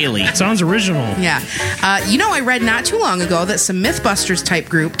kind of scaly. Sounds original. Yeah. I read not too long ago that some Mythbusters type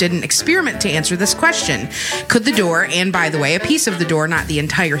group did an experiment to answer this question. Could the door, and by the way, a piece of the door, not the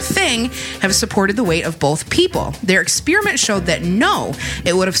entire thing, have supported the weight of both people? Their experiment showed that no,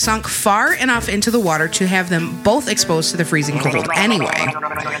 it would have sunk far enough into the water to have them both exposed to the freezing cold anyway.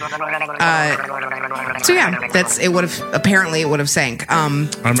 So yeah, it would have sank. I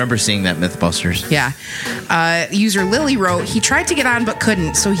remember seeing that Mythbusters. Yeah. User Lily wrote, he tried to get on but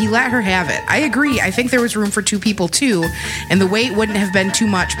couldn't, so he let her have it. I agree. I think there was room for two people too, and the weight wouldn't have been too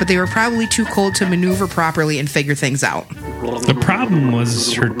much, but they were probably too cold to maneuver properly and figure things out. The problem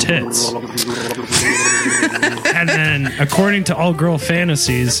was her tits. And then, according to All Girl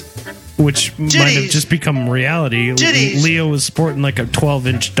Fantasies, which might have just become reality, Leo was sporting like a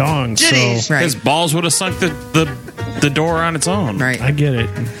 12-inch dong. So his balls would have sunk the door on its own. Right. I get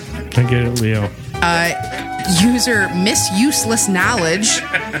it, Leo. User Misuseless Knowledge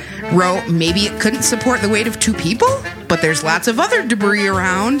wrote, maybe it couldn't support the weight of two people, but there's lots of other debris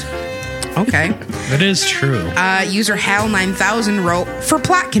around. Okay. That is true. User Hal9000 wrote, for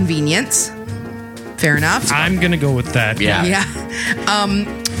plot convenience. Fair enough. I'm going to go with that. Yeah.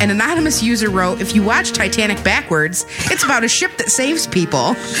 An anonymous user wrote, if you watch Titanic backwards, it's about a ship that saves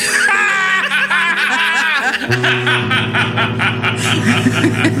people.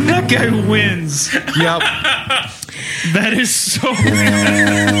 That guy wins. Yep. That is so.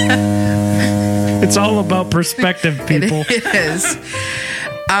 It's all about perspective, people. It is.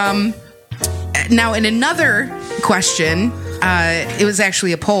 Now, in another question, it was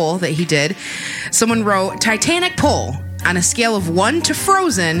actually a poll that he did. Someone wrote, Titanic poll. On a scale of 1 to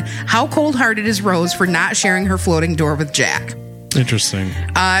Frozen, how cold-hearted is Rose for not sharing her floating door with Jack? Interesting.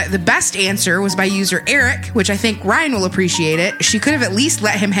 The best answer was by user Eric, which I think Ryan will appreciate it. She could have at least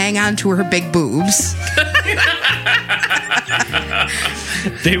let him hang on to her big boobs.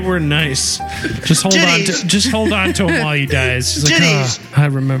 They were nice. Just hold on to him while he dies. She's like, I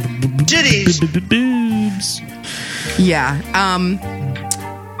remember boobs. Yeah.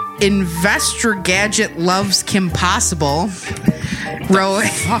 Investor Gadget loves Kim Possible.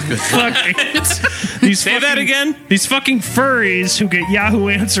 Say that again? These fucking furries who get Yahoo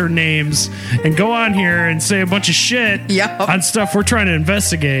Answer names and go on here and say a bunch of shit on stuff we're trying to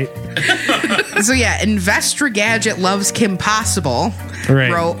investigate. So yeah, Investor Gadget loves Kim Possible.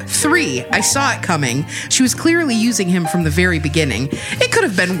 Right. Wrote 3. I saw it coming. She was clearly using him from the very beginning. It could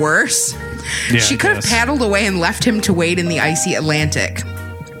have been worse. Yeah, she could have paddled away and left him to wade in the icy Atlantic.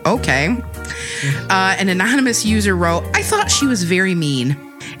 Okay. An anonymous user wrote, I thought she was very mean.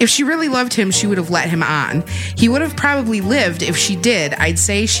 If she really loved him, she would have let him on. He would have probably lived if she did. I'd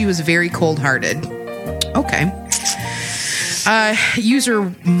say she was very cold-hearted. Okay.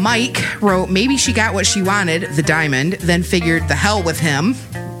 User Mike wrote, maybe she got what she wanted, the diamond, then figured the hell with him.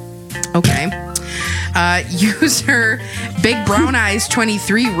 Okay. User Big Brown Eyes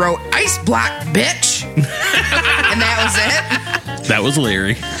 23 wrote, ice block, bitch. And that was it. That was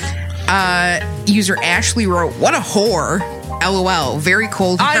Larry. User Ashley wrote, what a whore. LOL. Very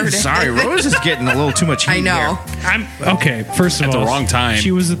cold-hearted. I'm sorry, Rose is getting a little too much heat. I know. Okay, first of all, at the wrong time.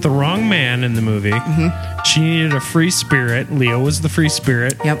 She was at the wrong man in the movie. Mm-hmm. She needed a free spirit. Leo was the free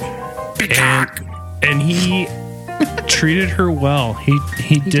spirit. Yep. And he treated her well.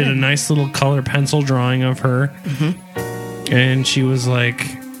 He did a nice little color pencil drawing of her. Mm-hmm. And she was like,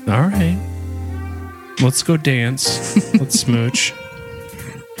 all right, let's go dance. Let's smooch.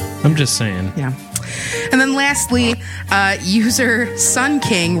 I'm just saying. Yeah. And then lastly, user Sun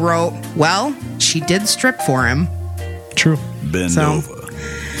King wrote, well, she did strip for him. True. Bend over.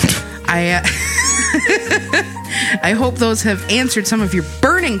 I hope those have answered some of your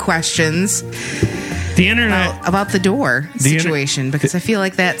burning questions. The internet about the door situation, because I feel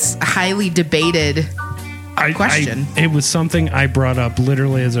like that's a highly debated question. It was something I brought up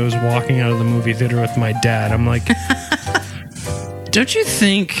literally as I was walking out of the movie theater with my dad. I'm like, don't you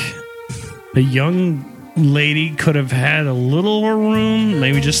think a young lady could have had a little more room.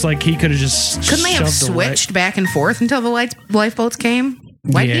 Maybe just like he could have just. Couldn't they have shoved the switched back and forth until the lifeboats came?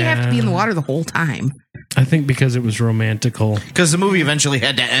 Why did he have to be in the water the whole time? I think because it was romantical. Because the movie eventually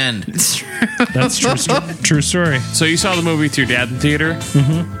had to end. That's true story. So you saw the movie with your dad in theater?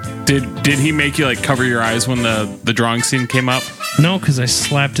 Mm-hmm. Did he make you like cover your eyes when the drawing scene came up? No, because I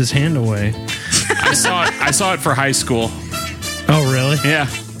slapped his hand away. I saw it for high school. Oh, really? Yeah.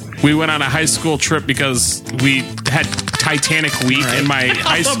 We went on a high school trip because we had Titanic week in my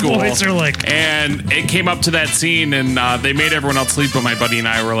high school. The boys are like, and it came up to that scene, and they made everyone else sleep, but my buddy and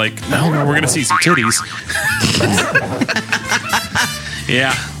I were like, no, we're going to see some titties.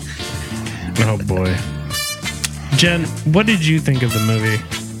 Yeah. Oh, boy. Jen, what did you think of the movie?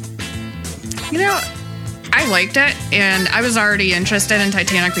 You know, I liked it, and I was already interested in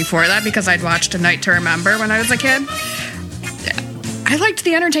Titanic before that because I'd watched A Night to Remember when I was a kid. I liked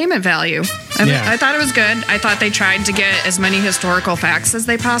the entertainment value. I thought it was good. I thought they tried to get as many historical facts as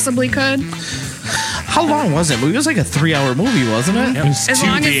they possibly could. How long was it? It was like a 3-hour movie, wasn't it? It was As 2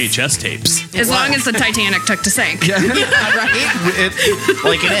 long as- VHS tapes. As long as the Titanic took to sink. Yeah, right?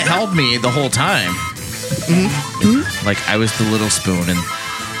 It held me the whole time. Mm-hmm. Like, I was the little spoon and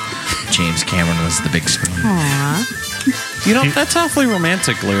James Cameron was the big spoon. Aww. You know, that's awfully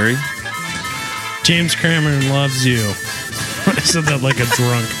romantic, Larry. James Cameron loves you. I said that like a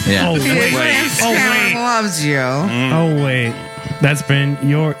drunk. Yeah. Oh, wait. Cameron loves you. Oh, wait. That's been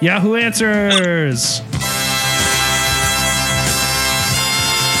your Yahoo Answers.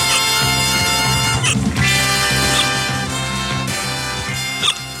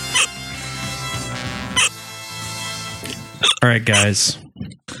 All right, guys.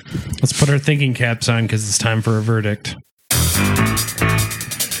 Let's put our thinking caps on because it's time for a verdict.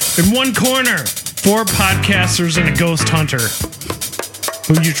 In one corner, 4 podcasters and a ghost hunter.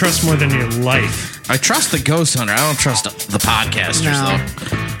 Who do you trust more than your life? I trust the ghost hunter. I don't trust the podcasters,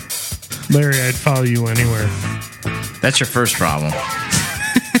 though. Larry, I'd follow you anywhere. That's your first problem.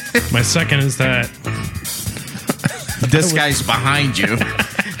 My second is that this guy's behind you.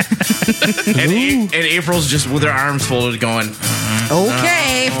 and April's just with her arms folded going,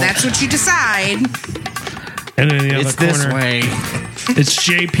 okay, if that's what you decide. And in the other it's corner, this way. It's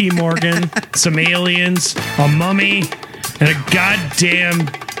JP Morgan, some aliens, a mummy, and a goddamn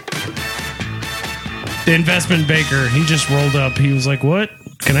investment banker. He just rolled up. He was like, what?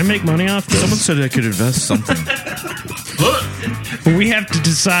 Can I make money off this? Someone said I could invest something. We have to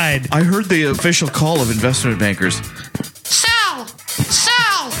decide. I heard the official call of investment bankers. Sell!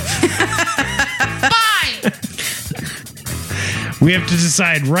 Sell! Buy! We have to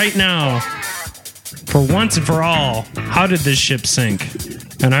decide right now, for once and for all, how did this ship sink?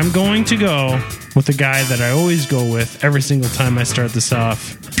 And I'm going to go with the guy that I always go with every single time I start this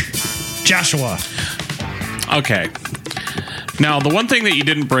off. Joshua. Okay. Now, the one thing that you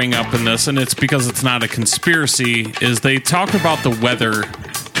didn't bring up in this, and it's because it's not a conspiracy, is they talked about the weather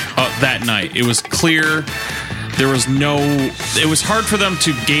that night. It was clear. There was it was hard for them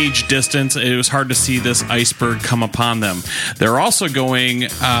to gauge distance. It was hard to see this iceberg come upon them. They're also going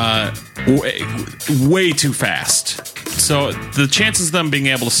way too fast. So the chances of them being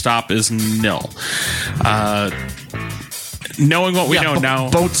able to stop is nil. Knowing what we know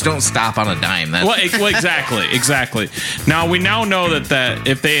now, boats don't stop on a dime. Well, exactly. Now we now know that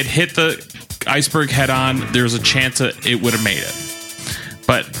if they had hit the iceberg head on, there's a chance that it would have made it.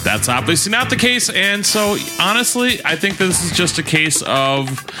 But that's obviously not the case, and so honestly, I think this is just a case of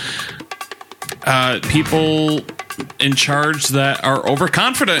people in charge that are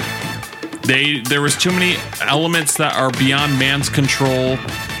overconfident. There was too many elements that are beyond man's control,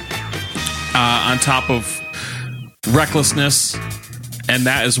 on top of recklessness, and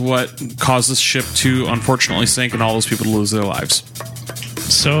that is what caused this ship to unfortunately sink and all those people to lose their lives.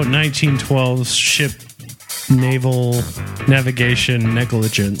 So 1912 ship naval navigation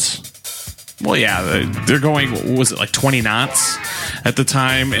negligence. Well, yeah, they're going, what was it, like 20 knots at the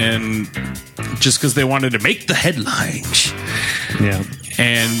time, and just because they wanted to make the headlines. Yeah.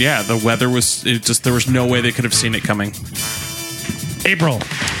 And yeah, the weather was, there was no way they could have seen it coming. April.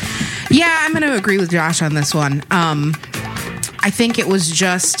 Yeah, I'm going to agree with Josh on this one. I think it was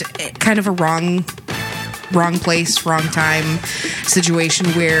just kind of a wrong place, wrong time situation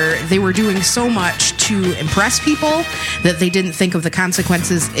where they were doing so much to impress people that they didn't think of the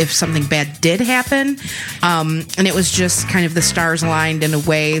consequences if something bad did happen. And it was just kind of the stars aligned in a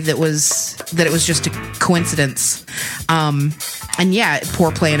way that it was just a coincidence. And yeah,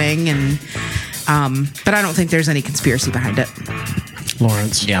 poor planning but I don't think there's any conspiracy behind it.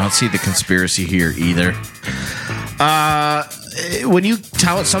 Lawrence. Yeah, I don't see the conspiracy here either. When you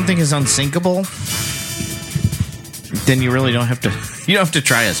tout something as unsinkable, then you really don't have to. You don't have to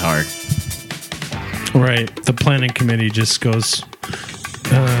try as hard. Right. The planning committee just goes.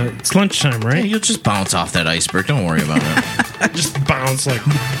 It's lunchtime, right? Yeah, you'll just bounce off that iceberg. Don't worry about it. Just bounce like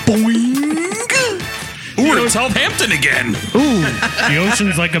boing. Ooh, we're in Southampton again. Ooh, the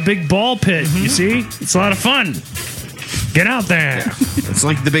ocean's like a big ball pit. You see? It's a lot of fun. Get out there. Yeah. It's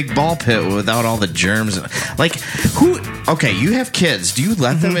like the big ball pit without all the germs. Like, who... Okay, you have kids. Do you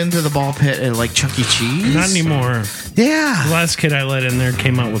let them into the ball pit at, like, Chuck E. Cheese? Not anymore. Yeah. The last kid I let in there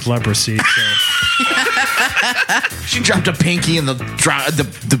came out with leprosy, so... She dropped a pinky in the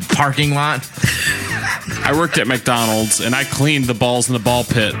parking lot. I worked at McDonald's, and I cleaned the balls in the ball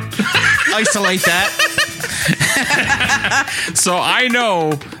pit. Isolate that. So I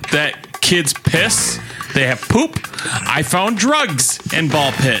know that kids piss... They have poop. I found drugs in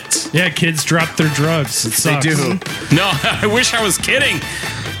ball pits. Yeah, kids drop their drugs. It sucks. They do. No, I wish I was kidding.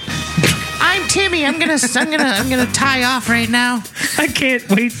 I'm Timmy. I'm gonna tie off right now. I can't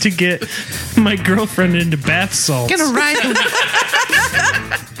wait to get my girlfriend into bath salts. I'm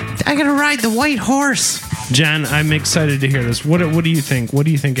gonna ride the white horse. Jen, I'm excited to hear this. What do you think? What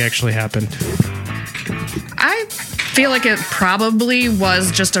do you think actually happened? I feel like it probably was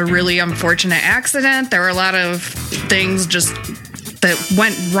just a really unfortunate accident. There were a lot of things just that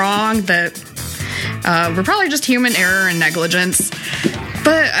went wrong that were probably just human error and negligence.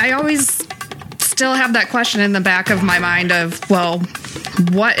 But I always still have that question in the back of my mind of, well,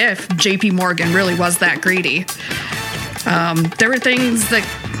 what if JP Morgan really was that greedy? There were things that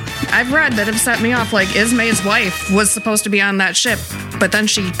I've read that have set me off, like Ismay's wife was supposed to be on that ship, but then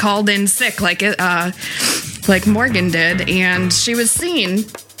she called in sick like Morgan did, and she was seen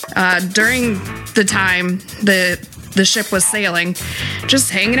during the time the ship was sailing,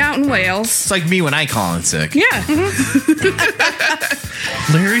 just hanging out in Wales. It's like me when I call in sick. Yeah.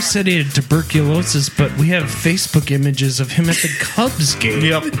 Larry said he had tuberculosis, but we have Facebook images of him at the Cubs game.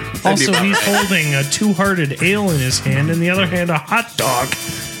 Yep. Also, he's holding a two-hearted ale in his hand, and the other hand a hot dog.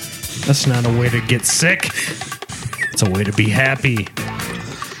 That's not a way to get sick. It's a way to be happy.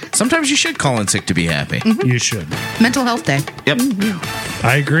 Sometimes you should call in sick to be happy. Mm-hmm. You should. Mental health day. Yep.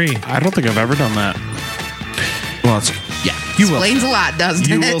 I agree. I don't think I've ever done that. Well, you will. Explains a lot, doesn't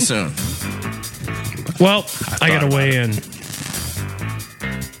You it? will soon. Well, I gotta weigh in.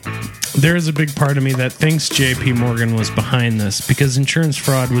 There is a big part of me that thinks JP Morgan was behind this because insurance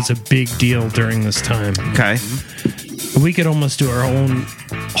fraud was a big deal during this time. Okay. We could almost do our own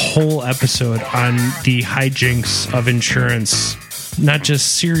whole episode on the hijinks of insurance. Not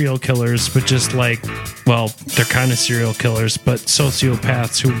just serial killers, but just like, well, they're kind of serial killers, but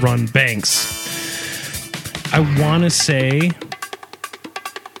sociopaths who run banks. I want to say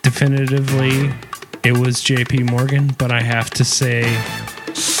definitively it was JP Morgan, but I have to say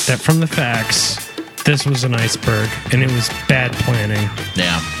that from the facts, this was an iceberg and it was bad planning.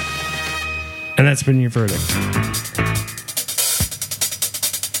 Yeah. And that's been your verdict.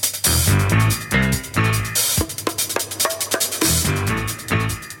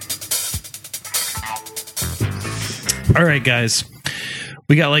 All right, guys.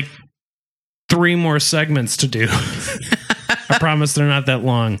 We got like 3 more segments to do. I promise they're not that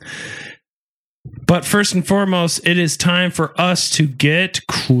long. But first and foremost, it is time for us to get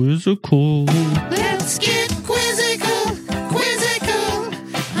quizzical. Let's get quizzical, quizzical.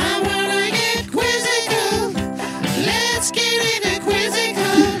 I wanna get quizzical. Let's get into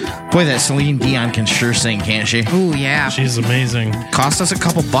quizzical. Boy, that Celine Dion can sure sing, can't she? Ooh, yeah. She's amazing. Cost us a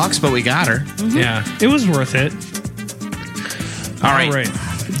couple bucks, but we got her. Mm-hmm. Yeah, it was worth it. All right.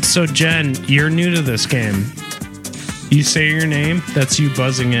 So, Jen, you're new to this game. You say your name, that's you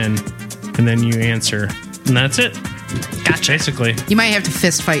buzzing in, and then you answer. And that's it. Gotcha. Basically. You might have to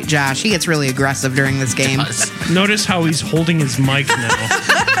fist fight Josh. He gets really aggressive during this game. Notice how he's holding his mic now.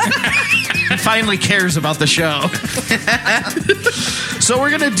 He finally cares about the show. So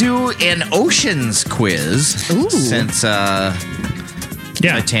we're going to do an oceans quiz. Ooh. Since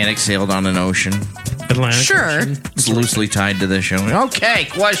Titanic sailed on an ocean. Atlantic Sure. Ocean. It's loosely tied to this show. Okay,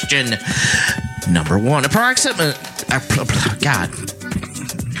 question number 1. God,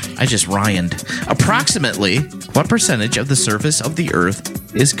 I just rhymed. Approximately, what percentage of the surface of the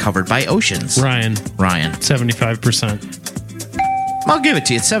Earth is covered by oceans? Ryan. 75%. I'll give it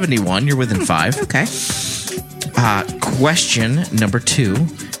to you. It's 71. You're within 5. Okay. Question number 2.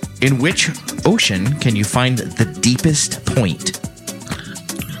 In which ocean can you find the deepest point?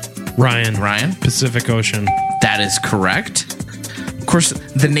 Ryan. Pacific Ocean. That is correct. Of course,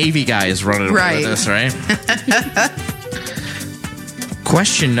 the Navy guy is running away with this, right?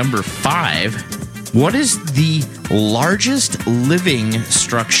 Question number 5. What is the largest living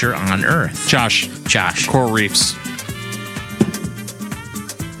structure on Earth? Josh. Coral reefs.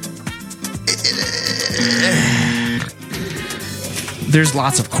 There's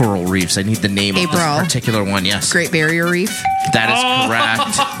lots of coral reefs. I need the name of this particular one. Yes. Great Barrier Reef. That is correct.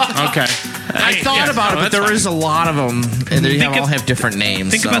 Okay. I thought about it, but there is a lot of them, and they all have different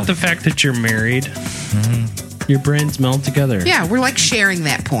names. Think about the fact that you're married. Your brains meld together. Yeah, we're like sharing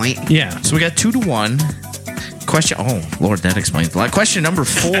that point. Yeah. So we got 2-1. Question. Oh, Lord, that explains a lot. Question number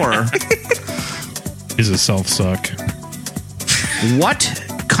 4 is a self-suck. What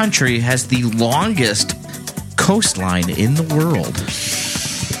country has the longest coastline in the world?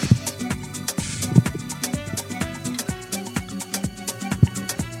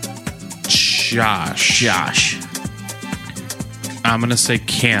 Josh. I'm going to say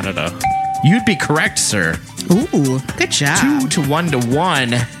Canada. You'd be correct, sir. Ooh, good job.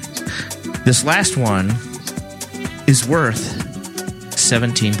 2-1. This last one is worth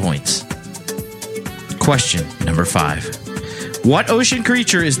 17 points. Question number 5. What ocean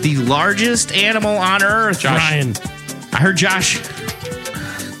creature is the largest animal on Earth? Josh. Ryan. I heard Josh.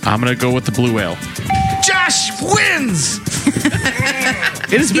 I'm going to go with the blue whale. Josh wins!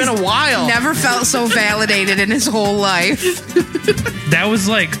 It has been a while. Never felt so validated in his whole life. That was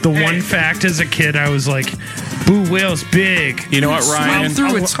like the one fact as a kid. I was like, blue whale's big. You know what, Ryan?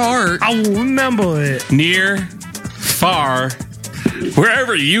 Through its heart. I will remember it. Near, far,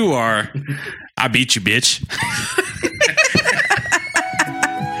 wherever you are, I beat you, bitch.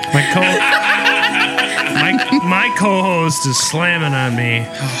 My co-host is slamming on me.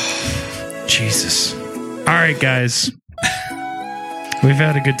 Jesus. All right, guys. We've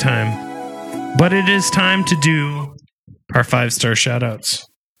had a good time. But it is time to do our 5-star shout-outs.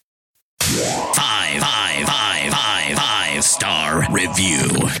 5-star review.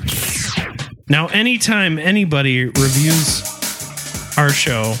 Now, anytime anybody reviews our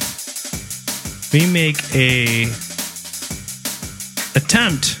show, we make a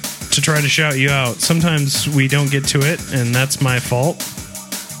attempt to try to shout you out. Sometimes we don't get to it, and that's my fault.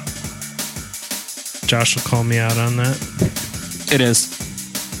 Josh will call me out on that. It is.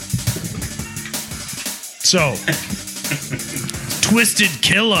 So, Twisted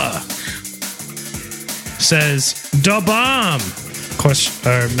Killer says, "Da bomb!"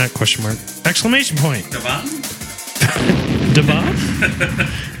 Not question mark. Exclamation point. Da bomb? Da bomb?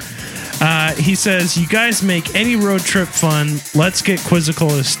 He says, "You guys make any road trip fun. Let's Get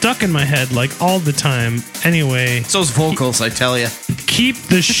Quizzical is stuck in my head like all the time. Anyway." So's vocals, I tell you. Keep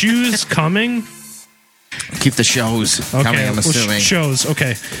the shoes coming. Keep the shows coming, I'm assuming. Shows,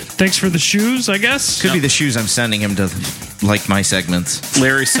 okay. Thanks for the shoes, I guess. Could be the shoes I'm sending him to like my segments.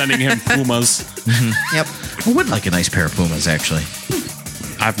 Larry's sending him Pumas. Yep. I would like a nice pair of Pumas, actually.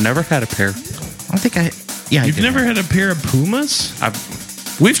 I've never had a pair. I think I... Yeah, You've never had a pair of Pumas?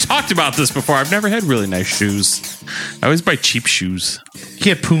 We've talked about this before. I've never had really nice shoes. I always buy cheap shoes.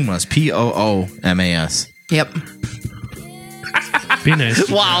 Get Pumas. Poomas. Yep. Be nice.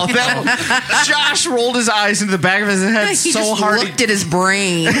 Wow. Josh rolled his eyes into the back of his head He so just hard. looked at his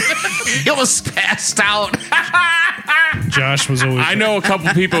brain. He almost passed out. Josh was always... I know a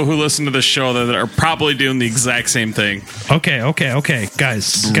couple people who listen to this show that are probably doing the exact same thing. Okay.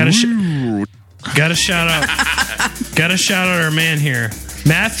 Guys, gotta shout out. Gotta shout out our man here.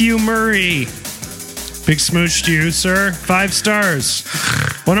 Matthew Murray. Big smooch to you, sir. 5 stars.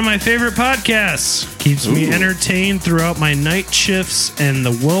 One of my favorite podcasts. Keeps me entertained throughout my night shifts, and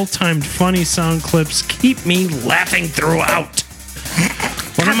the well-timed funny sound clips keep me laughing throughout.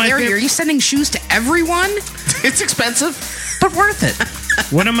 God, Larry, are you sending shoes to everyone? It's expensive, but worth it.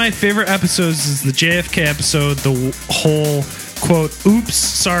 One of my favorite episodes is the JFK episode. The whole quote, "Oops,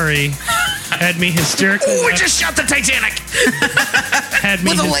 sorry," had me hysterically. Ooh, we just shot the Titanic. Had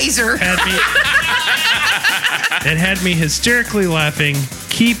me with a laser. It had me hysterically laughing.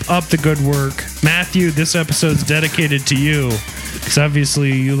 Keep up the good work. Matthew, this episode's dedicated to you. Because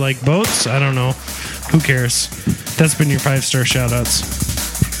obviously you like boats. I don't know. Who cares? That's been your 5-star shout-outs.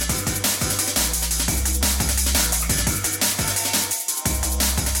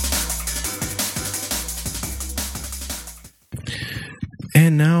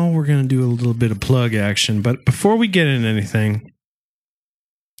 And now we're going to do a little bit of plug action. But before we get into anything,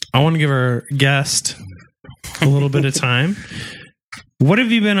 I want to give our guest a little bit of time. What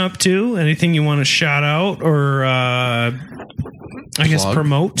have you been up to? Anything you want to shout out or, I guess,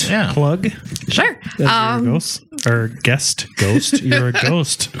 promote? Yeah. Plug? Sure. You're a ghost. Or guest ghost. You're a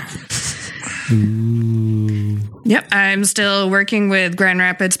ghost. Yep, I'm still working with Grand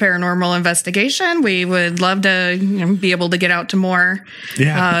Rapids Paranormal Investigation. We would love to be able to get out to more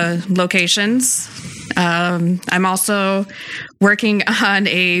locations. I'm also working on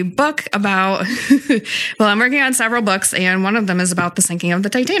a book about, well, I'm working on several books, and one of them is about the sinking of the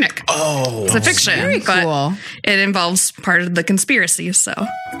Titanic. Oh, it's a fiction, very cool. But it involves part of the conspiracy. So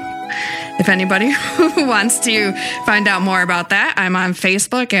if anybody wants to find out more about that, I'm on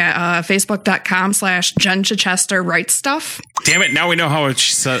Facebook at facebook.com/Jen Chichester Writes Stuff. Damn it! Now we know how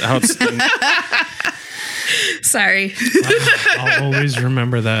it's done. Sorry. I'll always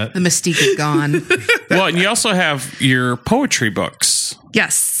remember that. The mystique is gone. Well, and you also have your poetry books.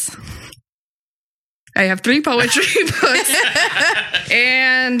 Yes. I have 3 poetry books,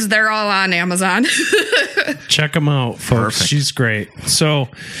 and they're all on Amazon. Check them out, folks. Perfect. She's great. So,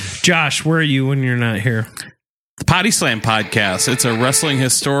 Josh, where are you when you're not here? The Potty Slam Podcast. It's a wrestling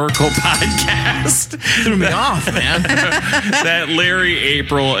historical podcast. Threw me off, man. That Larry,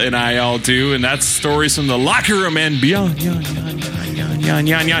 April, and I all do, and that's stories from the locker room and beyond.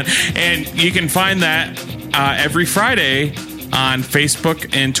 And you can find that every Friday on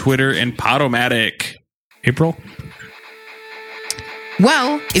Facebook and Twitter and Podomatic. April?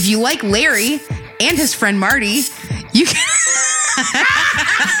 Well, if you like Larry and his friend Marty, you can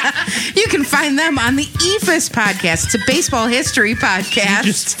you can find them on the EFIS podcast. It's a baseball history podcast.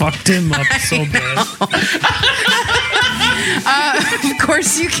 You just fucked him up so bad. Of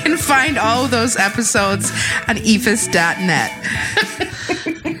course, you can find all of those episodes on EFIS.net.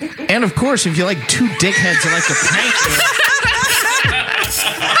 And of course, if you like 2 dickheads that like to prank you,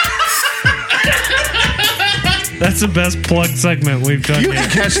 that's the best plug segment we've done you yet.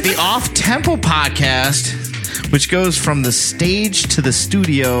 can catch the Off Tempo podcast, which goes from the stage to the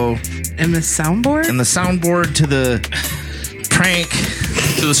studio, and the soundboard, to the prank,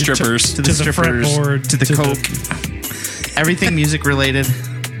 to the strippers, to the fretboard, to the coke, everything music related.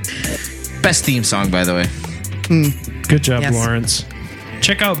 Best theme song, by the way. Good job, Lawrence.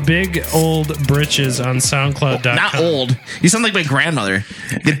 Check out Big Old Britches on SoundCloud.com. Not old. You sound like my grandmother.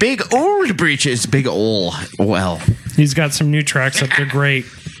 The Big Old Britches. Big old. Well. He's got some new tracks up there. Great.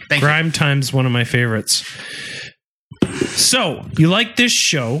 Grime Time's one of my favorites. So, you like this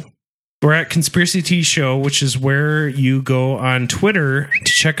show? We're at Conspiracy Tea Show, which is where you go on Twitter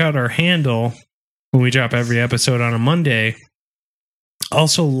to check out our handle when we drop every episode on a Monday.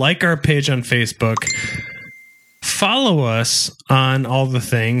 Also, like our page on Facebook. Follow us on all the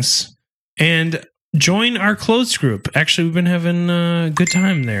things and join our closed group. Actually, we've been having a good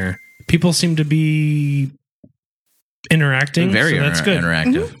time there. People seem to be interacting. Very so that's good.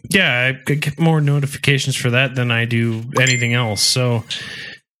 interactive. Mm-hmm. Yeah, I get more notifications for that than I do anything else. So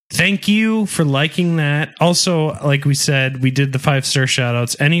thank you for liking that. Also, like we said, we did the 5-star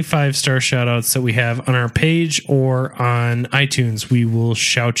shout-outs. Any 5-star shout-outs that we have on our page or on iTunes, we will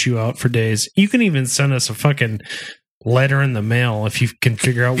shout you out for days. You can even send us a fucking letter in the mail if you can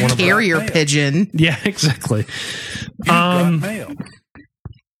figure out one of our carrier pigeon. Yeah, exactly.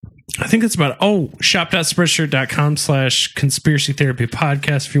 I think that's about it. shop.spreadshirt.com/conspiracy therapy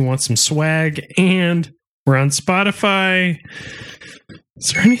podcast if you want some swag. And we're on Spotify.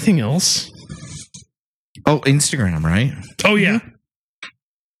 Is there anything else? Oh, Instagram, right? Oh, yeah.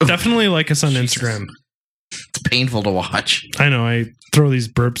 Definitely like us on Instagram. It's painful to watch. I know. I throw these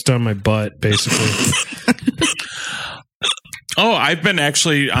burps down my butt, basically. Oh, I've been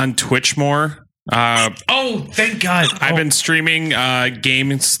actually on Twitch more. Oh, thank God. I've been streaming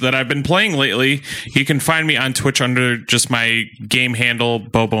games that I've been playing lately. You can find me on Twitch under just my game handle,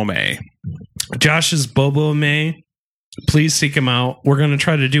 Bobo May. Josh is Bobo May. Please seek him out. We're going to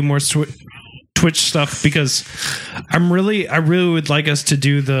try to do more Twitch stuff because I really would like us to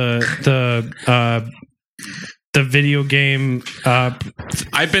do the video game.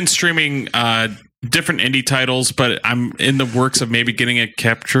 I've been streaming different indie titles, but I'm in the works of maybe getting a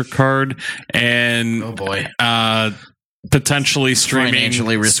capture card and potentially streaming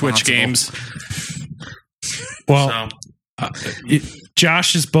Switch games. Well,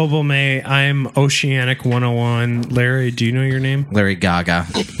 Josh is Bobo May. I'm Oceanic 101. Larry, do you know your name? Larry Gaga.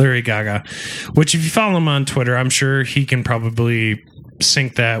 Larry Gaga. Which, if you follow him on Twitter, I'm sure he can probably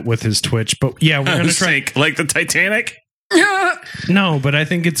sync that with his Twitch. But yeah, we're going to try. Like the Titanic? No, but I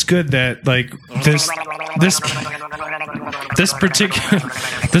think it's good that like this particular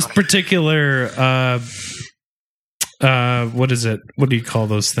what is it? What do you call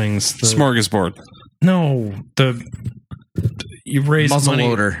those things? Smorgasbord. No, you raise muzzle money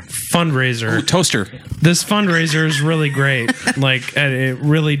loader fundraiser. Ooh, toaster. This fundraiser is really great. Like it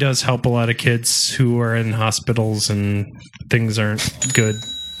really does help a lot of kids who are in hospitals and things aren't good.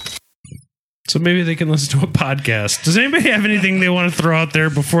 So maybe they can listen to a podcast. Does anybody have anything they want to throw out there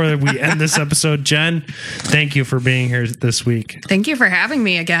before we end this episode? Jen, thank you for being here this week. Thank you for having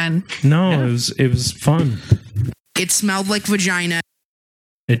me again. No, it was fun. It smelled like vagina.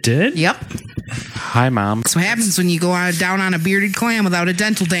 It did? Yep. Hi, Mom. That's what happens when you go down on a bearded clam without a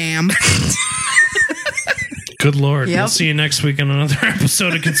dental dam. Good Lord. Yep. We'll see you next week on another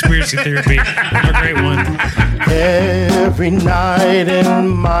episode of Conspiracy Therapy. Have a great one. Every night in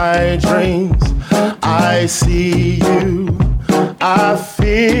my dreams, I see you, I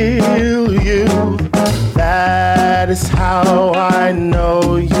feel you. That is how I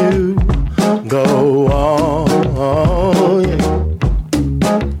know you. Go on.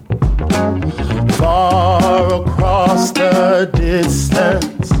 Far across the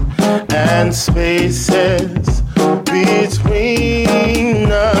distance and spaces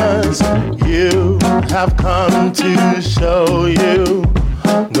between us, you have come to show you.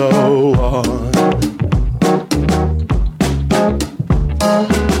 Go on.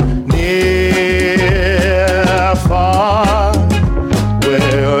 Near, far,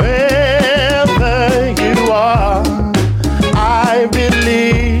 wherever you are, I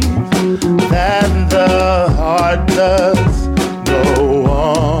believe that the heart does go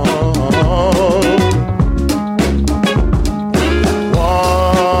on.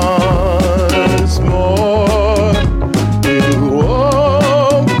 Once more, you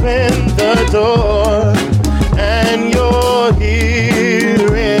open the door, and you're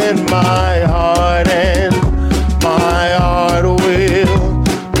here in my heart, and my heart will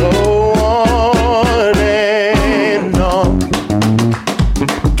go on and on.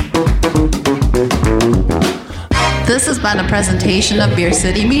 This has been a presentation of Beer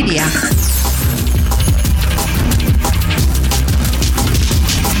City Media.